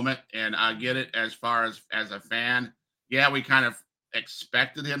huge moment. And I get it as far as a fan. Yeah, we kind of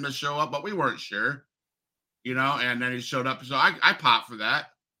expected him to show up, but we weren't sure, and then he showed up. So I popped for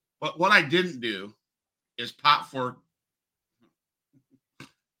that. But what I didn't do is pop for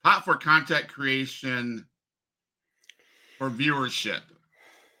content creation for viewership.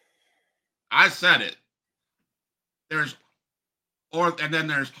 I said it.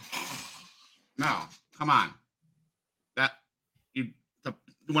 No, come on.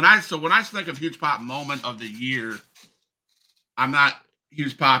 When I think of huge pop moment of the year, I'm not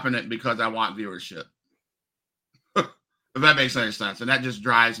huge popping it because I want viewership. If that makes any sense. And that just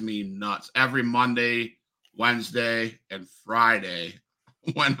drives me nuts. Every Monday, Wednesday, and Friday,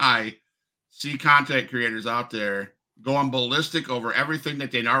 when I see content creators out there going ballistic over everything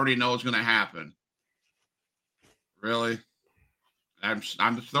that they already know is going to happen. Really? I'm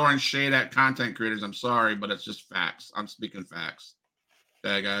throwing shade at content creators. I'm sorry, but it's just facts. I'm speaking facts.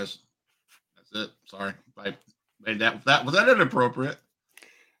 Okay, guys. That's it. Sorry. Was that inappropriate?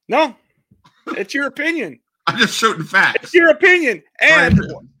 No. It's your opinion. I'm just shooting facts. It's your opinion. And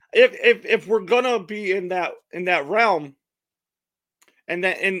if we're gonna be in that realm and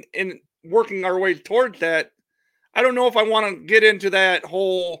that in working our way towards that, I don't know if I want to get into that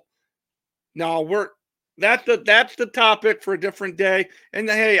whole. No, that's the topic for a different day. And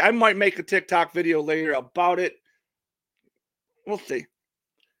hey, I might make a TikTok video later about it. We'll see.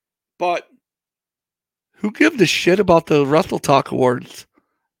 But who gives a shit about the Wrestle Talk Awards?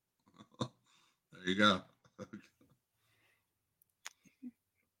 There you go.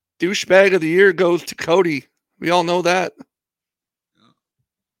 Douchebag of the year goes to Cody. We all know that.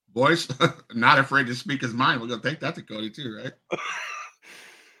 Boys, not afraid to speak his mind. We're going to take that to Cody too, right?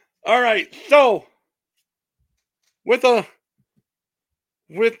 All right. So, with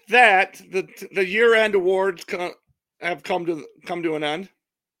that, the year-end awards have come to an end.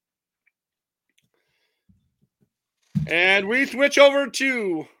 And we switch over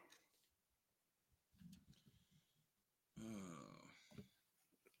to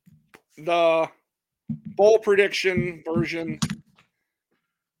the bowl prediction version.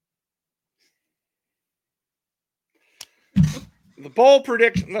 The bowl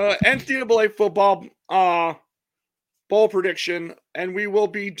prediction, the NCAA football bowl prediction, and we will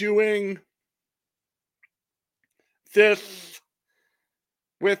be doing this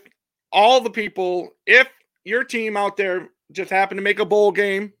with all the people. If your team out there just happened to make a bowl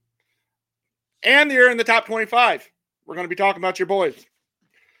game and they're in the top 25, we're going to be talking about your boys.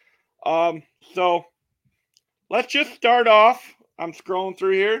 So let's just start off. I'm scrolling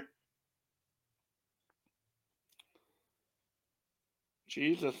through here.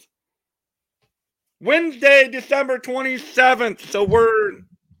 Jesus. Wednesday, December 27th. So we're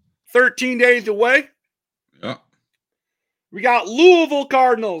 13 days away. Yeah. We got Louisville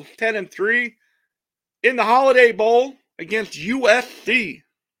Cardinals 10-3 in the Holiday Bowl against USC.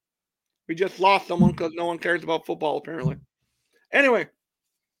 We just lost someone because no one cares about football, apparently. Anyway,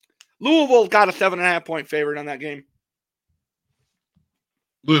 Louisville's got a 7.5-point favorite on that game.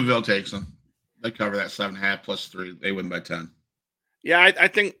 Louisville takes them. They cover that 7.5 plus 3. They win by 10. Yeah, I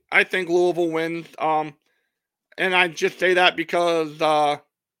think Louisville wins. And I just say that because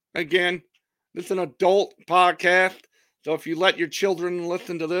again, this is an adult podcast. So if you let your children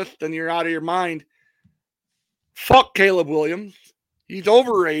listen to this, then you're out of your mind. Fuck Caleb Williams. He's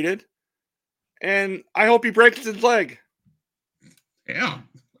overrated. And I hope he breaks his leg. Yeah.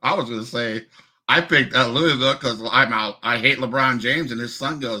 I was going to say, I picked Louisville because I'm out. I hate LeBron James and his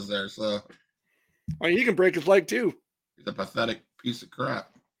son goes there. So Well, he can break his leg too. he's a pathetic piece of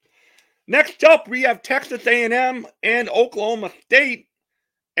crap. Next up, we have Texas A&M and Oklahoma State.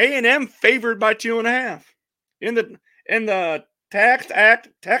 A&M favored by 2.5 in the Tax Act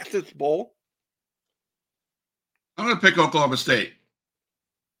Texas Bowl. I'm going to pick Oklahoma State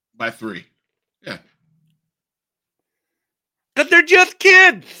by 3. Yeah. Because they're just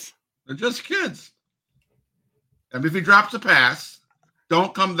kids. They're just kids. And if he drops a pass,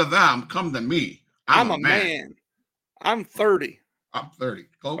 don't come to them. Come to me. I'm a man. I'm 30. I'm 30.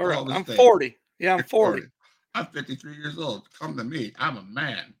 Or Oklahoma I'm State. 40. Yeah, I'm You're 40. I'm 53 years old. Come to me. I'm a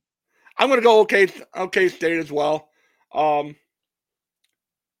man. I'm going to go OK State as well.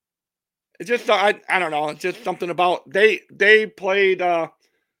 It's just I don't know. It's just something about they played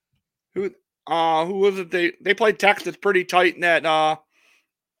who was it? They played Texas pretty tight in that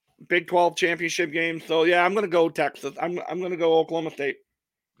Big 12 championship game. So yeah, I'm going to go Texas. I'm going to go Oklahoma State.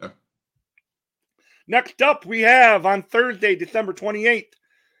 Okay. Next up, we have on Thursday, December 28th,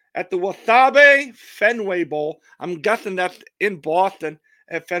 at the Wasabe Fenway Bowl. I'm guessing that's in Boston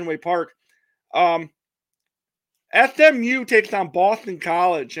at Fenway Park. SMU takes on Boston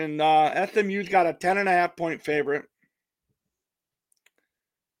College, and SMU's got a 10.5-point favorite.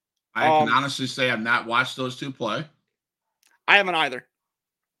 I can honestly say I've not watched those two play. I haven't either.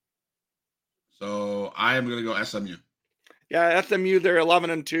 So I am going to go SMU. Yeah, SMU, they're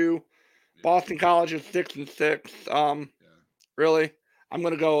 11-2. Boston College is 6-6. Really, I'm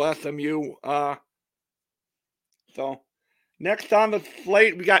going to go SMU. So next on the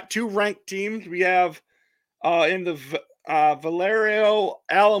slate, we got 2 ranked teams. We have in the Valerio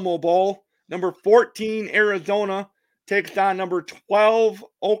Alamo Bowl, number 14 Arizona takes on number 12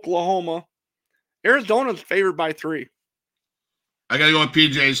 Oklahoma. Arizona's favored by 3. I got to go with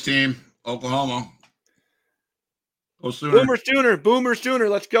PJ's team, Oklahoma. Go Sooner. Boomer Sooner.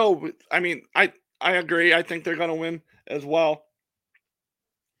 Let's go. I mean, I agree. I think they're going to win as well.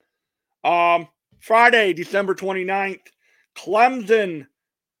 Friday, December 29th, Clemson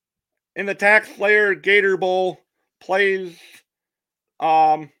in the Tax Slayer Gator Bowl plays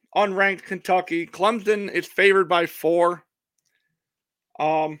unranked Kentucky. Clemson is favored by 4.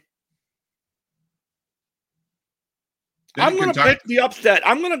 I'm going to pick the upset.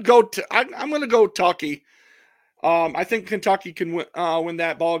 I'm going to go Tucky. I think Kentucky can win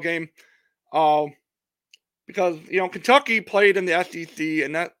that ball game. Because Kentucky played in the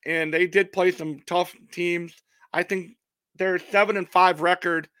SEC and they did play some tough teams. I think their 7-5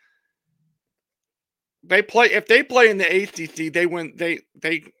 record. If they play in the ACC, they win. They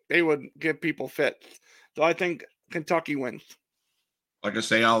would give people fits. So I think Kentucky wins. Like I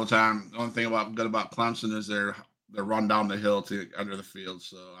say all the time, the only thing good about Clemson is their run down the hill to under the field.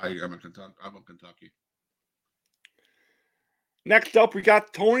 So I'm a Kentucky. Next up, we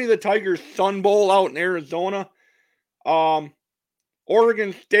got Tony the Tiger's Sun Bowl out in Arizona.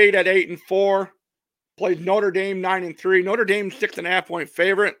 Oregon State at 8-4 plays Notre Dame 9-3. Notre Dame 6.5-point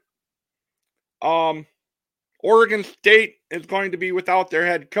favorite. Oregon State is going to be without their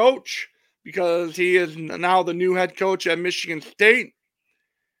head coach. because he is now the new head coach at Michigan State.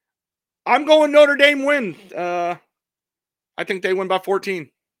 I'm going Notre Dame wins. I think they win by 14.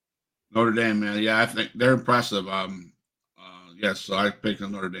 Notre Dame, man. Yeah, I think they're impressive. Yes, so I picked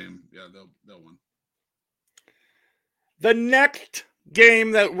Notre Dame. Yeah, they'll win. The next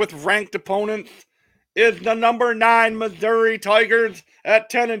game that with ranked opponents is the number 9 Missouri Tigers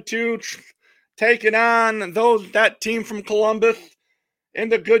at 10-2, taking on that team from Columbus in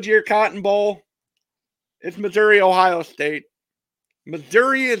the Goodyear Cotton Bowl. It's Missouri, Ohio State.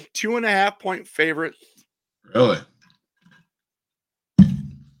 Missouri is 2.5-point favorites. Really?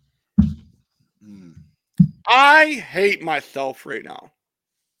 I hate myself right now.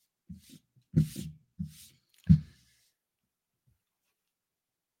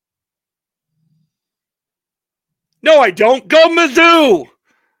 No, I don't. Go Mizzou!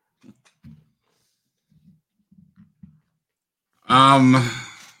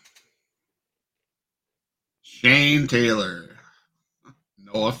 Shane Taylor.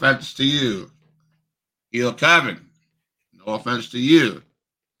 No offense to you. Heel Kevin. No offense to you.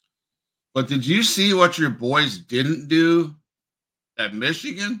 But did you see what your boys didn't do at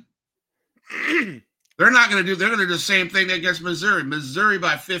Michigan? They're not going to do. They're going to do the same thing against Missouri. Missouri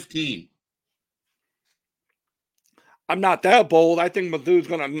by 15. I'm not that bold. I think Mizzou's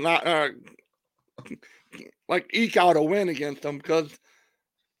going to not eke out a win against them because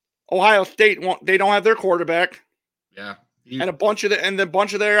Ohio State they don't have their quarterback. Yeah, and a bunch of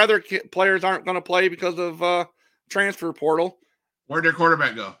their other players aren't going to play because of transfer portal. Where'd their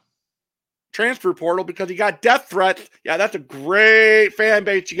quarterback go? Transfer portal because he got death threats. Yeah, that's a great fan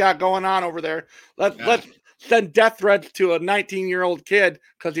base you got going on over there. Let's send death threats to a 19-year-old kid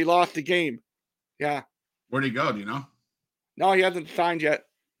because he lost the game. Yeah. Where'd he go? Do you know? No, he hasn't signed yet.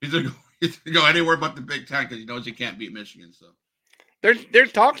 He's gonna go anywhere but the Big Ten because he knows he can't beat Michigan. So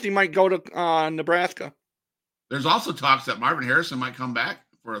there's talks he might go to Nebraska. There's also talks that Marvin Harrison might come back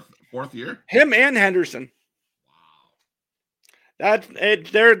for a 4th year. Him and Henderson.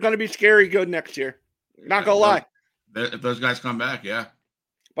 They're going to be scary good next year. Not going to lie. If those guys come back, yeah.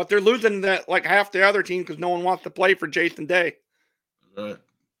 But they're losing half the other team because no one wants to play for Jason Day. Right.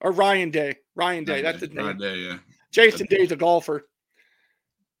 Or Ryan Day. Ryan Day. That's his name. Ryan Day, yeah. Jason Day's a golfer.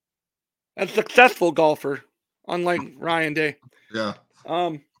 A successful golfer, unlike Ryan Day. Yeah.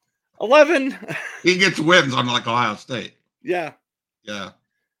 11. He gets wins on Ohio State. Yeah. Yeah.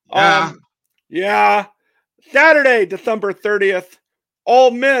 Yeah. Yeah. Saturday, December 30th, Ole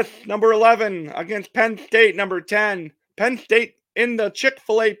Miss, number 11, against Penn State, number 10. Penn State in the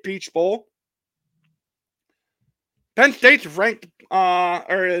Chick-fil-A Peach Bowl. Penn State's ranked,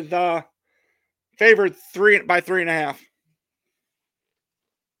 is favored by 3.5.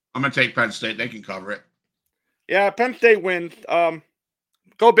 I'm going to take Penn State. They can cover it. Yeah, Penn State wins.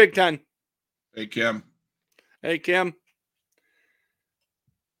 Go Big Ten. Hey, Kim. Hey, Kim.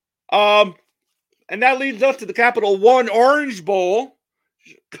 And that leads us to the Capital One Orange Bowl.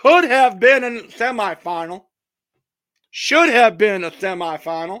 Could have been a semifinal. Should have been a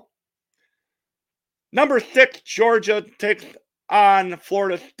semifinal. Number 6, Georgia takes on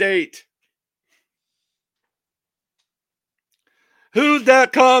Florida State. Who's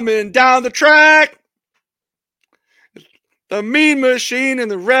that coming down the track? The Mean Machine in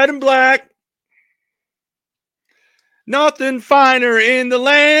the red and black. Nothing finer in the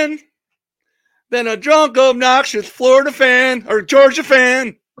land than a drunk, obnoxious Florida fan or Georgia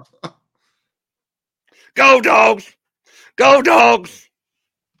fan. Go Dogs! Go Dogs!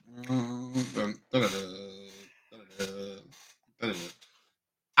 I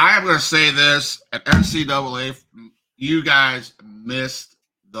am going to say this at NCAA, you guys missed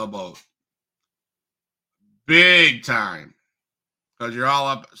the boat. Big time. Because you're all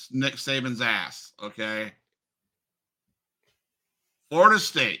up Nick Saban's ass, okay? Florida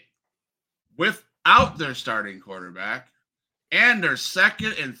State, without their starting quarterback and their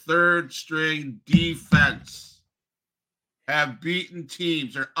second and third string defense, have beaten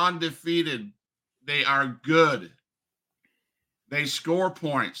teams. They're undefeated. They are good. They score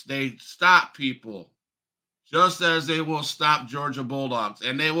points. They stop people, just as they will stop Georgia Bulldogs.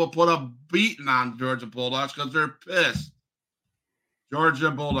 And they will put a beating on Georgia Bulldogs because they're pissed. Georgia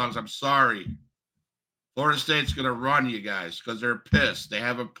Bulldogs, I'm sorry. Florida State's going to run you guys because they're pissed. They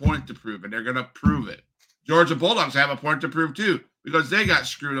have a point to prove, and they're going to prove it. Georgia Bulldogs have a point to prove, too, because they got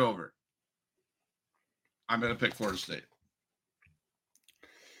screwed over. I'm going to pick Florida State.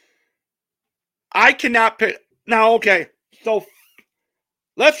 I cannot pick. Now, okay, so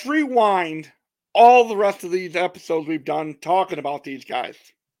let's rewind all the rest of these episodes we've done talking about these guys.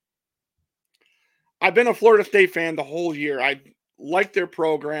 I've been a Florida State fan the whole year. I like their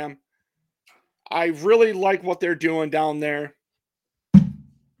program. I really like what they're doing down there.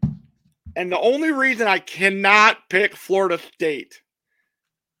 And the only reason I cannot pick Florida State,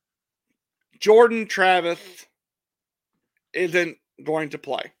 Jordan Travis isn't going to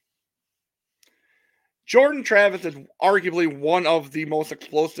play. Jordan Travis is arguably one of the most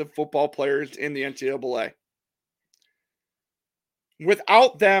explosive football players in the NCAA.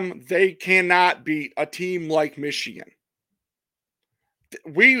 Without them, they cannot beat a team like Michigan.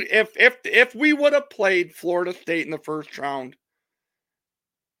 If we would have played Florida State in the first round,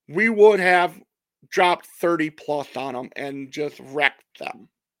 we would have dropped 30 plus on them and just wrecked them.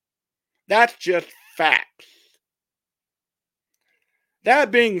 That's just facts.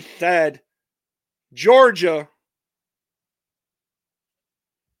 That being said, Georgia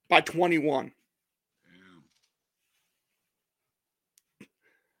by 21.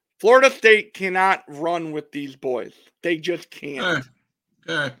 Florida State cannot run with these boys. They just can't.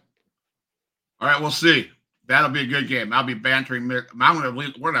 Okay. All right, we'll see. That'll be a good game. I'll be bantering. We're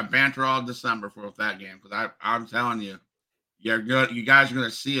gonna banter all December for that game because I'm telling you, you're good. You guys are gonna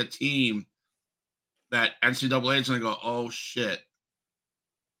see a team that NCAA is gonna go, oh shit,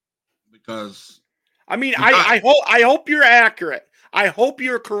 because I mean, I hope you're accurate. I hope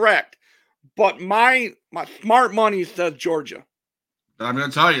you're correct. But my smart money says Georgia. But I'm going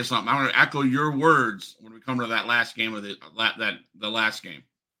to tell you something. I'm going to echo your words when we come to that last game of the last game,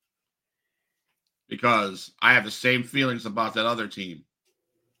 because I have the same feelings about that other team.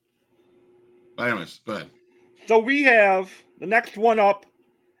 But anyways, go ahead. So we have the next one up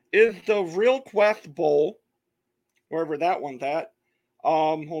is the Real Quest Bowl, wherever that one's at.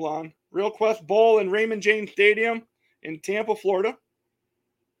 Hold on, Real Quest Bowl in Raymond James Stadium in Tampa, Florida.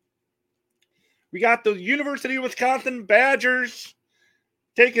 We got the University of Wisconsin Badgers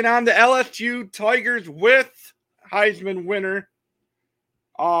taking on the LSU Tigers with Heisman winner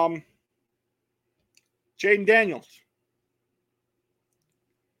Jayden Daniels.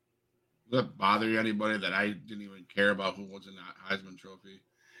 Does that bother anybody that I didn't even care about who was in that Heisman Trophy?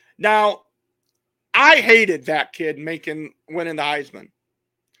 Now, I hated that kid winning the Heisman.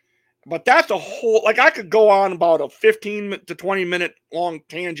 But that's a whole, I could go on about a 15 to 20 minute long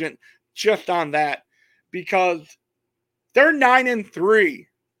tangent just on that, because they're 9-3.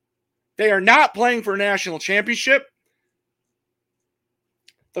 They are not playing for a national championship.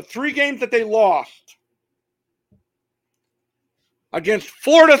 The 3 games that they lost against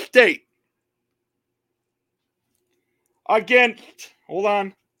Florida State, against,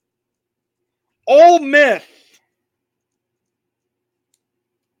 Ole Miss,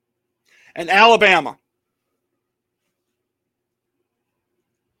 and Alabama.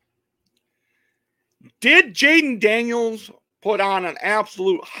 Did Jayden Daniels put on an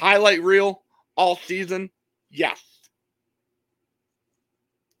absolute highlight reel all season? Yes.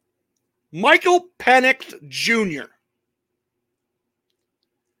 Michael Penix Jr.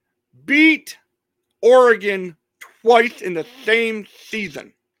 beat Oregon twice in the same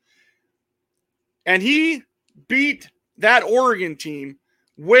season. And he beat that Oregon team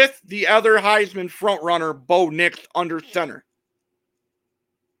with the other Heisman frontrunner, Bo Nix, under center.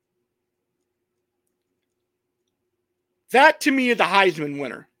 That, to me, is a Heisman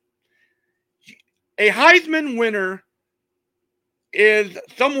winner. A Heisman winner is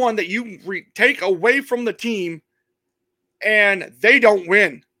someone that you take away from the team and they don't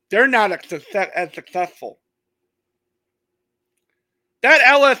win. They're not as successful. That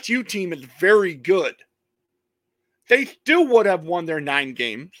LSU team is very good. They still would have won their 9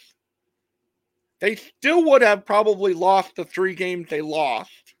 games. They still would have probably lost the 3 games they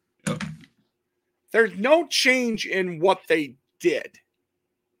lost. Yep. There's no change in what they did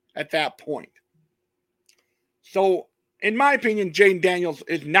at that point. So, in my opinion, Jayden Daniels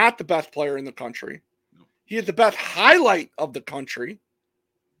is not the best player in the country. No. He is the best highlight of the country.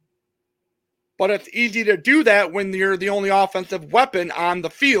 But it's easy to do that when you're the only offensive weapon on the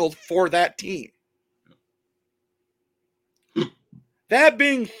field for that team. That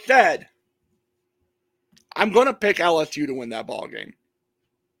being said, I'm going to pick LSU to win that ball game.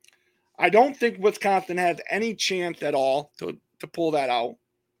 I don't think Wisconsin has any chance at all to pull that out.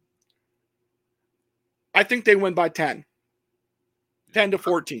 I think they win by 10. 10 to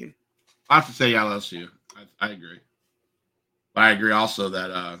 14. I have to say LSU. I agree. But I agree also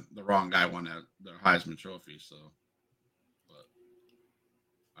that the wrong guy won the Heisman Trophy. So,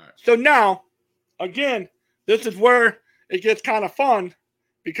 all right. So now, again, this is where it gets kind of fun,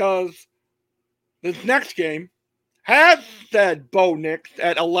 because this next game has said Bo Nix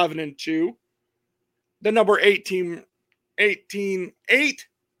at 11-2, the number 8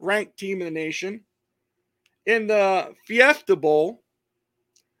 ranked team in the nation, in the Fiesta Bowl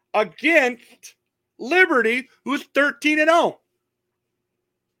against Liberty, who's 13-0.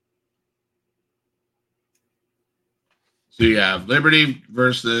 So you have Liberty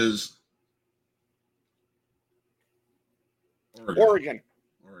versus Oregon.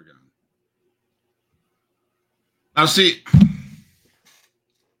 Now, see,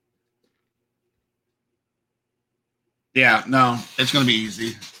 yeah, no, it's going to be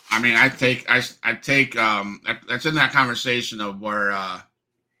easy. I mean, I take that's in that conversation of where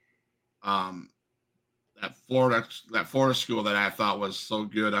that Florida school that I thought was so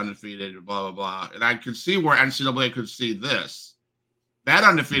good, undefeated, blah blah blah, and I could see where NCAA could see this. That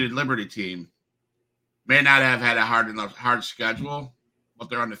undefeated Liberty team may not have had a hard schedule, but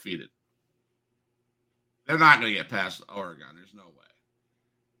they're undefeated. They're not going to get past Oregon. There's no way.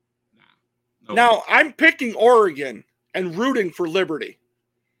 No Now, way. I'm picking Oregon and rooting for Liberty.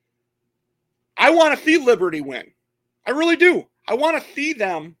 I want to see Liberty win. I really do. I want to see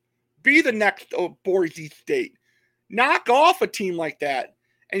them be the next Boise State. Knock off a team like that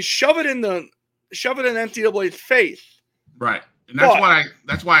and shove it in NCAA's face. Right. And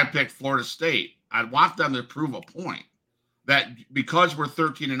that's why I picked Florida State. I want them to prove a point that because we're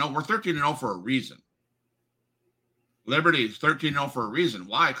 13-0, we're 13-0 for a reason. Liberty is 13-0 for a reason.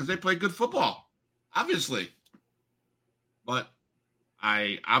 Why? Because they play good football, obviously. But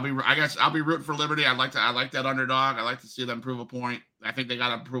I'll be rooting for Liberty. I like that underdog. I like to see them prove a point. I think they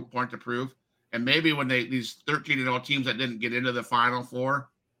got a point to prove. And maybe when these 13-0 teams that didn't get into the Final Four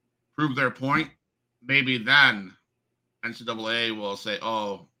prove their point, maybe then NCAA will say,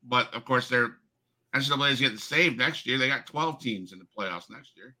 oh, but of course NCAA is getting saved next year. They got 12 teams in the playoffs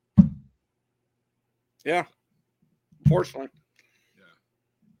next year. Yeah. Unfortunately.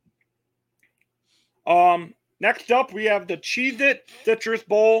 Yeah. Next up, we have the Cheez-It Citrus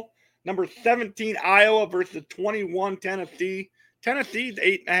Bowl, number 17 Iowa versus 21 Tennessee. Tennessee's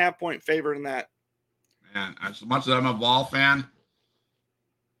 8.5-point favorite in that. Man, as much as I'm a ball fan,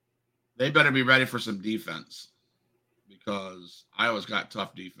 they better be ready for some defense because Iowa's got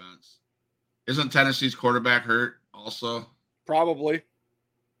tough defense. Isn't Tennessee's quarterback hurt also? Probably.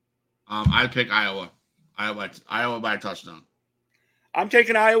 I'd pick Iowa. Iowa by a touchdown. I'm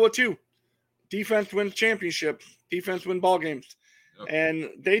taking Iowa too. Defense wins championships. Defense wins ball games. Yep. And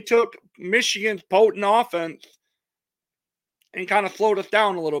they took Michigan's potent offense and kind of slowed us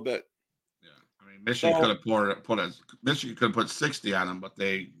down a little bit. Yeah, I mean Michigan could have put 60 on them, but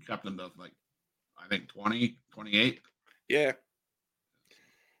they kept them to I think 20, 28. Yeah.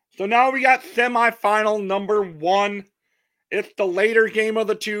 So now we got semifinal number 1. It's the later game of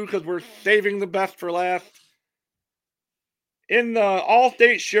the two because we're saving the best for last. In the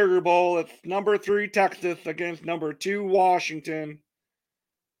All-State Sugar Bowl, it's number 3 Texas against number 2 Washington.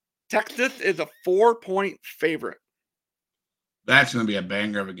 Texas is a 4-point favorite. That's going to be a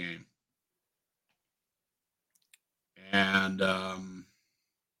banger of a game. And,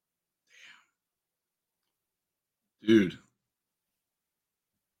 dude,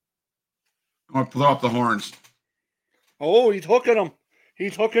 I'm going to throw up the horns. Oh, he's hooking them.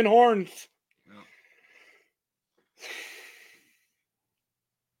 He's hooking horns. Yeah.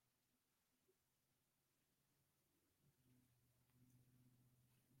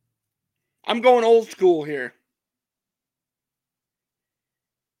 I'm going old school here.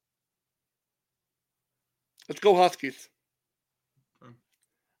 Let's go Huskies. Okay.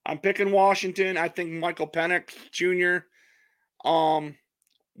 I'm picking Washington. I think Michael Penix Jr.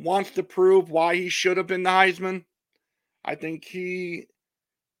 Wants to prove why he should have been the Heisman. I think he's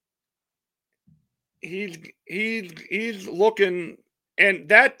looking, and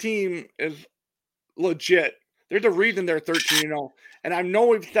that team is legit. There's a reason they're 13-0. And I know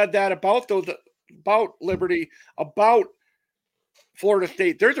we've said that about Liberty, about Florida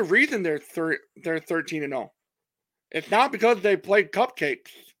State. There's a reason they're 13-0. It's not because they played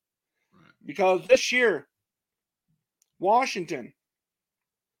cupcakes. Right. Because this year, Washington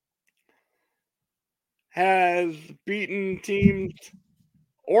has beaten teams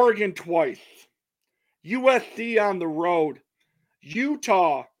Oregon twice, USC on the road,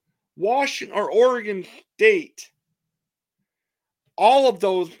 Utah, Washington, or Oregon State. All of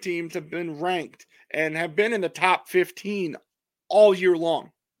those teams have been ranked and have been in the top 15 all year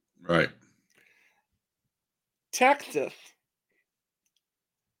long. Right. Texas,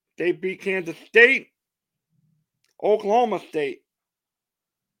 they beat Kansas State, Oklahoma State,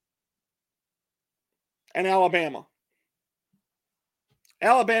 and Alabama.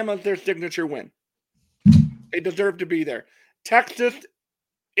 Alabama's their signature win. They deserve to be there. Texas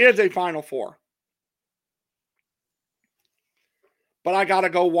is a Final Four. But I got to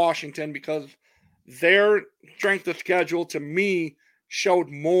go Washington because their strength of schedule, to me, showed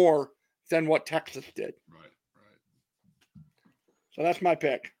more than what Texas did. Right. So that's my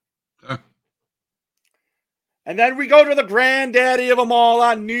pick. Okay. And then we go to the granddaddy of them all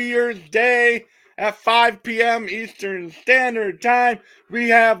on New Year's Day at 5 p.m. Eastern Standard Time. We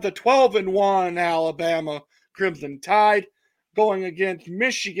have the 12-1 Alabama Crimson Tide going against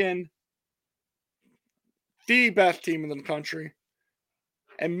Michigan, the best team in the country.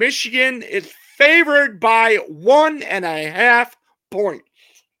 And Michigan is favored by 1.5 points.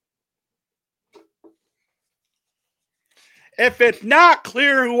 If it's not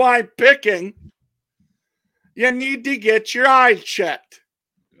clear who I'm picking, you need to get your eyes checked.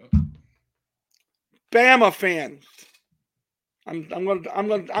 Yep. Bama fans, I'm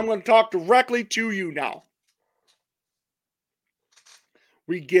gonna talk directly to you now.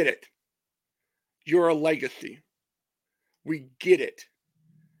 We get it. You're a legacy. We get it.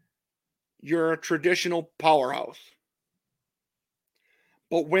 You're a traditional powerhouse.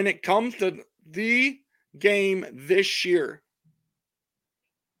 But when it comes to the game this year,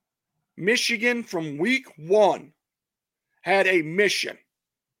 Michigan from week 1 had a mission,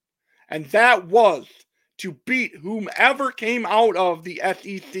 and that was to beat whomever came out of the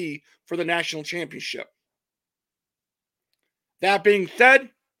SEC for the national championship. That being said,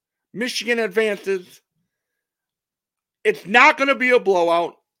 Michigan advances. It's not going to be a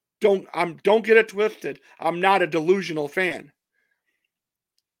blowout. Don't get it twisted. I'm not a delusional fan.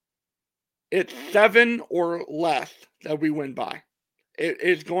 It's 7 or less that we win by. It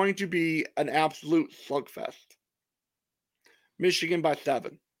is going to be an absolute slugfest. Michigan by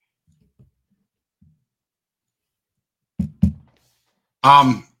 7.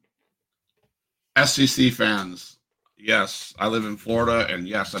 SEC fans. Yes, I live in Florida, and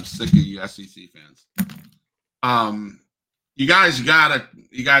yes, I'm sick of you SEC fans. You guys got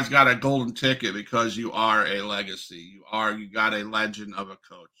a golden ticket because you are a legacy. You got a legend of a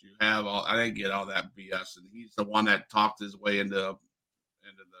coach. You have all. I didn't get all that BS, and he's the one that talked his way into the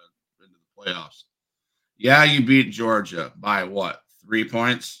playoffs. Yeah, you beat Georgia by what? 3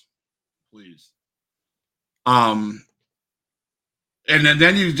 points, please. And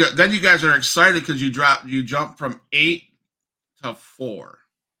then you guys are excited because you jump from 8 to 4.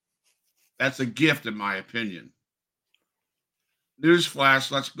 That's a gift, in my opinion.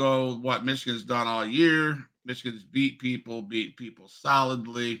 Newsflash, let's go what Michigan's done all year. Michigan's beat people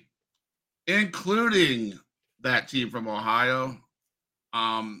solidly, including that team from Ohio,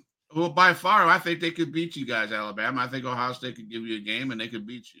 who by far I think they could beat you guys, Alabama. I think Ohio State could give you a game and they could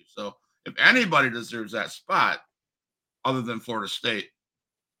beat you. So if anybody deserves that spot, other than Florida State,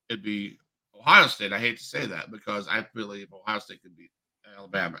 it'd be Ohio State. I hate to say that because I believe Ohio State could beat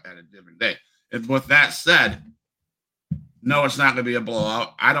Alabama at a different day. And with that said, no, it's not going to be a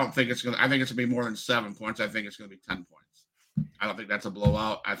blowout. I think it's going to be more than 7 points. I think it's going to be 10 points. I don't think that's a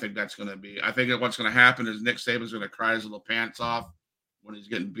blowout. I think what's going to happen is Nick Saban's going to cry his little pants off when he's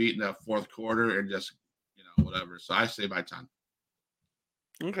getting beat in the fourth quarter and just, whatever. So I say by 10.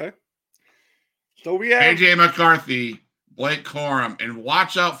 Okay. So we have AJ McCarthy, Blake Corum, and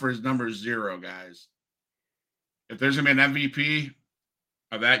watch out for his number 0, guys. If there's going to be an MVP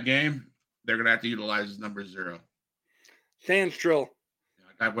of that game, they're going to have to utilize his number 0. Sandstrill.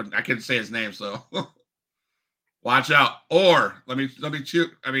 I couldn't say his name, so watch out. Or let me choose.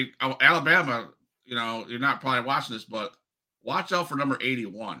 Alabama. You're not probably watching this, but watch out for number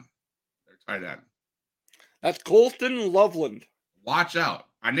 81. They're tight end. That's Colston Loveland. Watch out.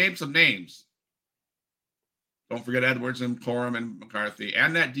 I named some names. Don't forget Edwards and Corum and McCarthy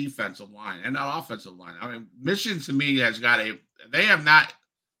and that defensive line and that offensive line. Michigan to me has got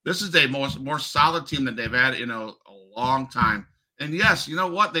this is a more solid team than they've had in a long time. And yes, you know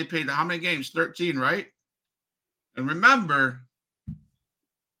what? They played how many games? 13, right? And remember,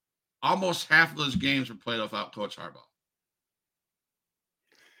 almost half of those games were played without Coach Harbaugh.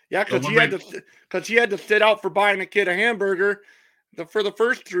 Yeah, because he had to sit out for buying a kid a hamburger for the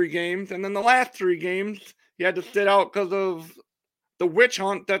first 3 games, and then the last 3 games he had to sit out because of the witch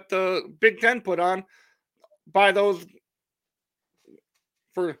hunt that the Big Ten put on by those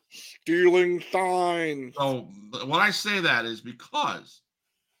for stealing signs. So when I say that is because,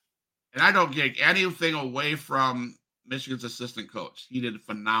 and I don't get anything away from Michigan's assistant coach. He did a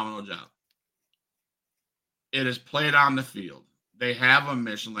phenomenal job. It is played on the field. They have a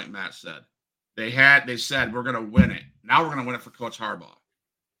mission, like Matt said. They said, we're going to win it. Now we're going to win it for Coach Harbaugh.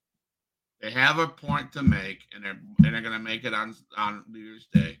 They have a point to make, and they're going to make it on New Year's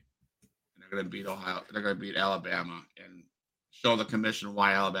Day. And they're going to beat Ohio. They're going to beat Alabama and show the commission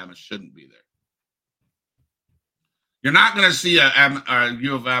why Alabama shouldn't be there. You're not going to see a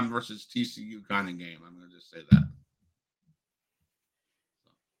U of M versus TCU kind of game. I'm going to just say that.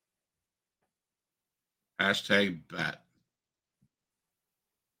 Hashtag bet.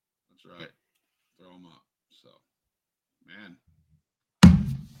 That's right. Throw them up. So, man. I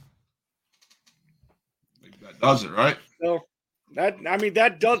think that does it, right? So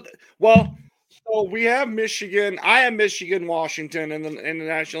that does well. So we have Michigan. I have Michigan, Washington in the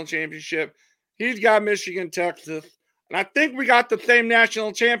national championship. He's got Michigan, Texas, and I think we got the same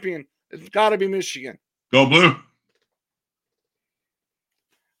national champion. It's got to be Michigan. Go Blue.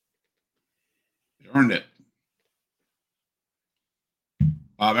 You earned it.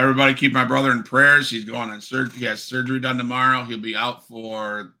 Everybody keep my brother in prayers. He's going on surgery. He has surgery done tomorrow. He'll be out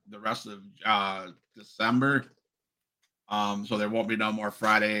for the rest of December. So there won't be no more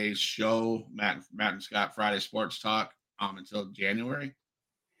Friday show, Matt and Scott Friday Sports Talk, until January.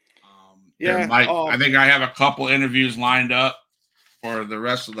 I think I have a couple interviews lined up for the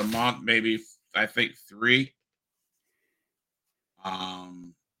rest of the month, maybe I think 3.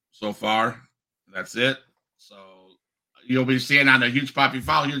 So far, that's it. So you'll be seeing on the Huge Pop. If you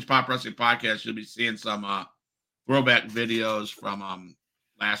follow Huge Pop Wrestling Podcast, you'll be seeing some throwback videos from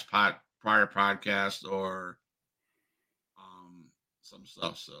prior podcast or some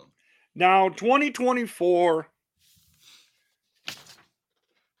stuff. So now 2024,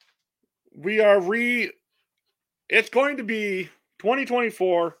 it's going to be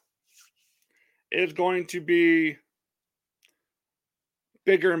 2024 is going to be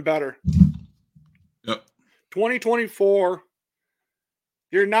bigger and better. Yep. 2024,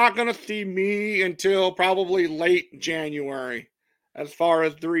 you're not going to see me until probably late January as far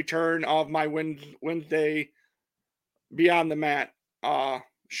as the return of my Wednesday Beyond the Mat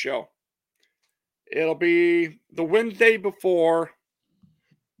show. It'll be the Wednesday before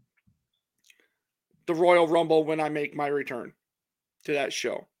the Royal Rumble when I make my return to that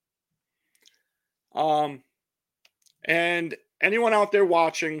show. And anyone out there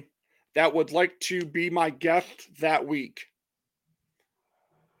watching that would like to be my guest that week,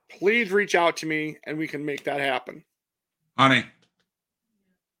 please reach out to me and we can make that happen. Honey,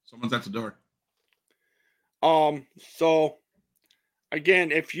 someone's at the door. So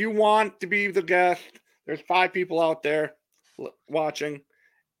again, if you want to be the guest, there's 5 people out there watching.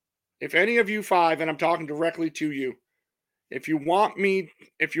 If any of you 5, and I'm talking directly to you, if you want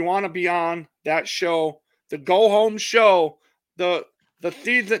to be on that show, the go home show, the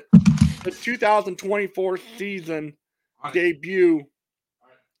season, the 2024 season debut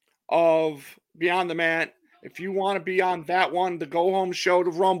of Beyond the Mat, if you want to be on that one, the go home show to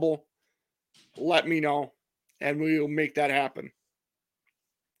Rumble, let me know and we will make that happen.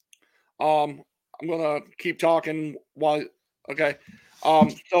 I'm gonna keep talking while okay.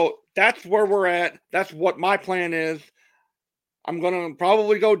 So that's where we're at. That's what my plan is. I'm gonna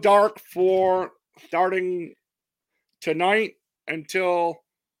probably go dark for starting tonight until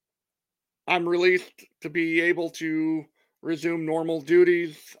I'm released to be able to resume normal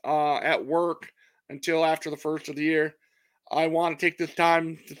duties at work until after the first of the year. I want to take this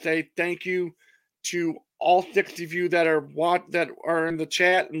time to say thank you to all 60 of you that are in the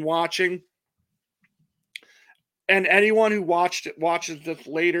chat and watching, and anyone who watches this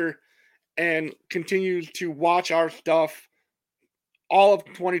later and continues to watch our stuff all of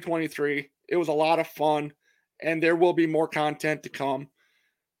 2023. It was a lot of fun, and there will be more content to come.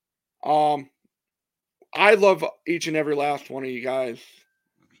 I love each and every last one of you guys.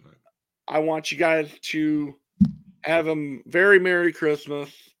 I want you guys to have a very Merry Christmas,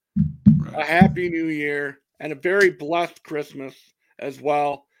 a Happy New Year, and a very blessed Christmas as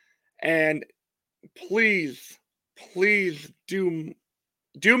well. And please do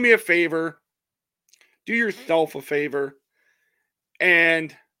me a favor, do yourself a favor,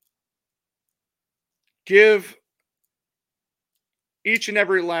 and give each and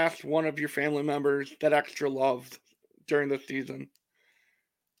every last one of your family members that extra love during the season.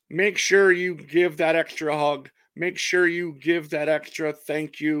 Make sure you give that extra hug. Make sure you give that extra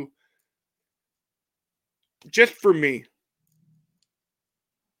thank you just for me.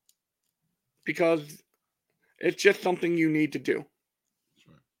 Because it's just something you need to do.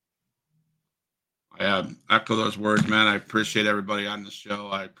 I echo those words, man. I appreciate everybody on the show.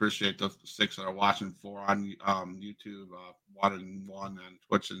 I appreciate the 6 that are watching, 4 on YouTube, 1 on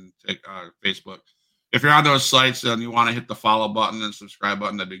Twitch and Facebook. If you're on those sites and you want to hit the follow button and subscribe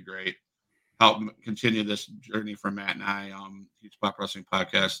button, that'd be great. Help continue this journey for Matt and I, Huge Pop Wrestling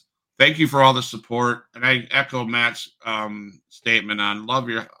Podcast. Thank you for all the support, and I echo Matt's statement on love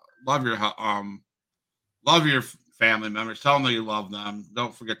your family members. Tell them that you love them.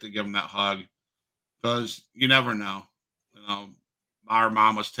 Don't forget to give them that hug. Because you never know. You know, our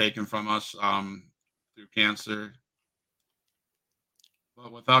mom was taken from us through cancer.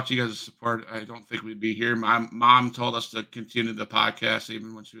 But without you guys' support, I don't think we'd be here. My mom told us to continue the podcast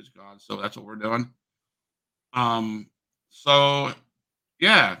even when she was gone, so that's what we're doing. So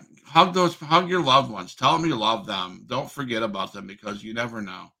yeah, hug your loved ones. Tell them you love them. Don't forget about them because you never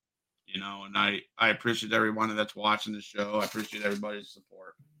know. You know, and I appreciate everyone that's watching the show. I appreciate everybody's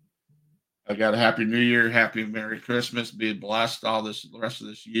support. I got a happy New Year, happy Merry Christmas. Be blessed the rest of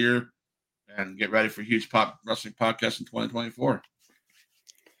this year, and get ready for Huge Pop Wrestling Podcast in 2024.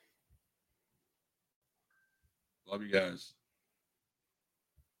 Love you guys.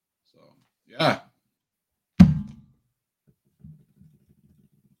 So yeah.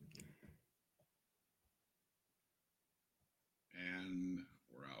 And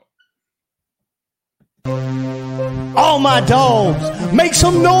we're out. All my dogs, make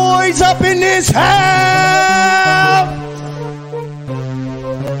some noise up in this house.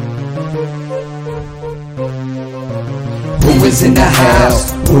 Who is in the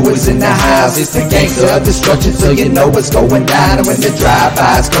house? Who is in the house? It's the gangster of destruction, so you know what's going down. And when the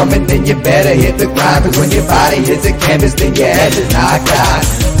drive-by's coming, then you better hit the grind. Cause when your body hits the canvas, then your head is knocked out.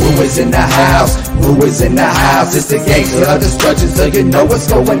 Who is in the house? Who is in the house? It's the gangster of destruction, so you know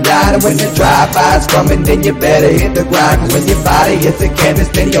what's going down. And when the drive-by's coming, then you better hit the grind. Cause when your body hits the canvas,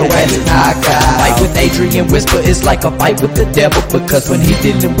 then your head is knocked out. Fight with Adrian Whisper is like a fight with the devil, because when he's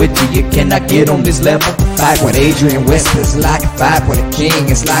dealing with you, you cannot get on this level. Fight with Adrian Whispers like a fight with a king.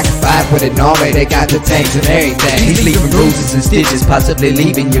 It's like a fight with an army. They got the tanks and everything. He's leaving bruises and stitches, possibly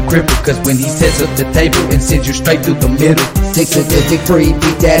leaving you crippled, cause when he sets up the table and sends you straight through the middle. 6 sadistic free,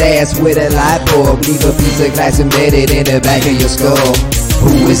 beat that ass with a light bulb. Leave a piece of glass embedded in the back of your skull.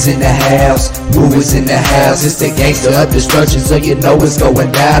 Who is in the house? Who is in the house? It's the gangster of destruction, so you know what's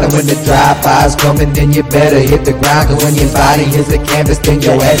going down. And when the drive-by's coming, then you better hit the ground. Cause when your body hits the canvas, then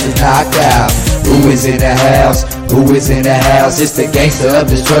your ass is knocked out. Who is in the house? Who is in the house? It's the gangster of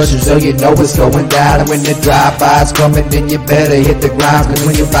destruction, so you know what's going down. And when the drive-by's coming, then you better hit the ground. Cause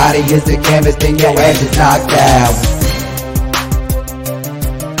when your body hits the canvas, then your ass is knocked out.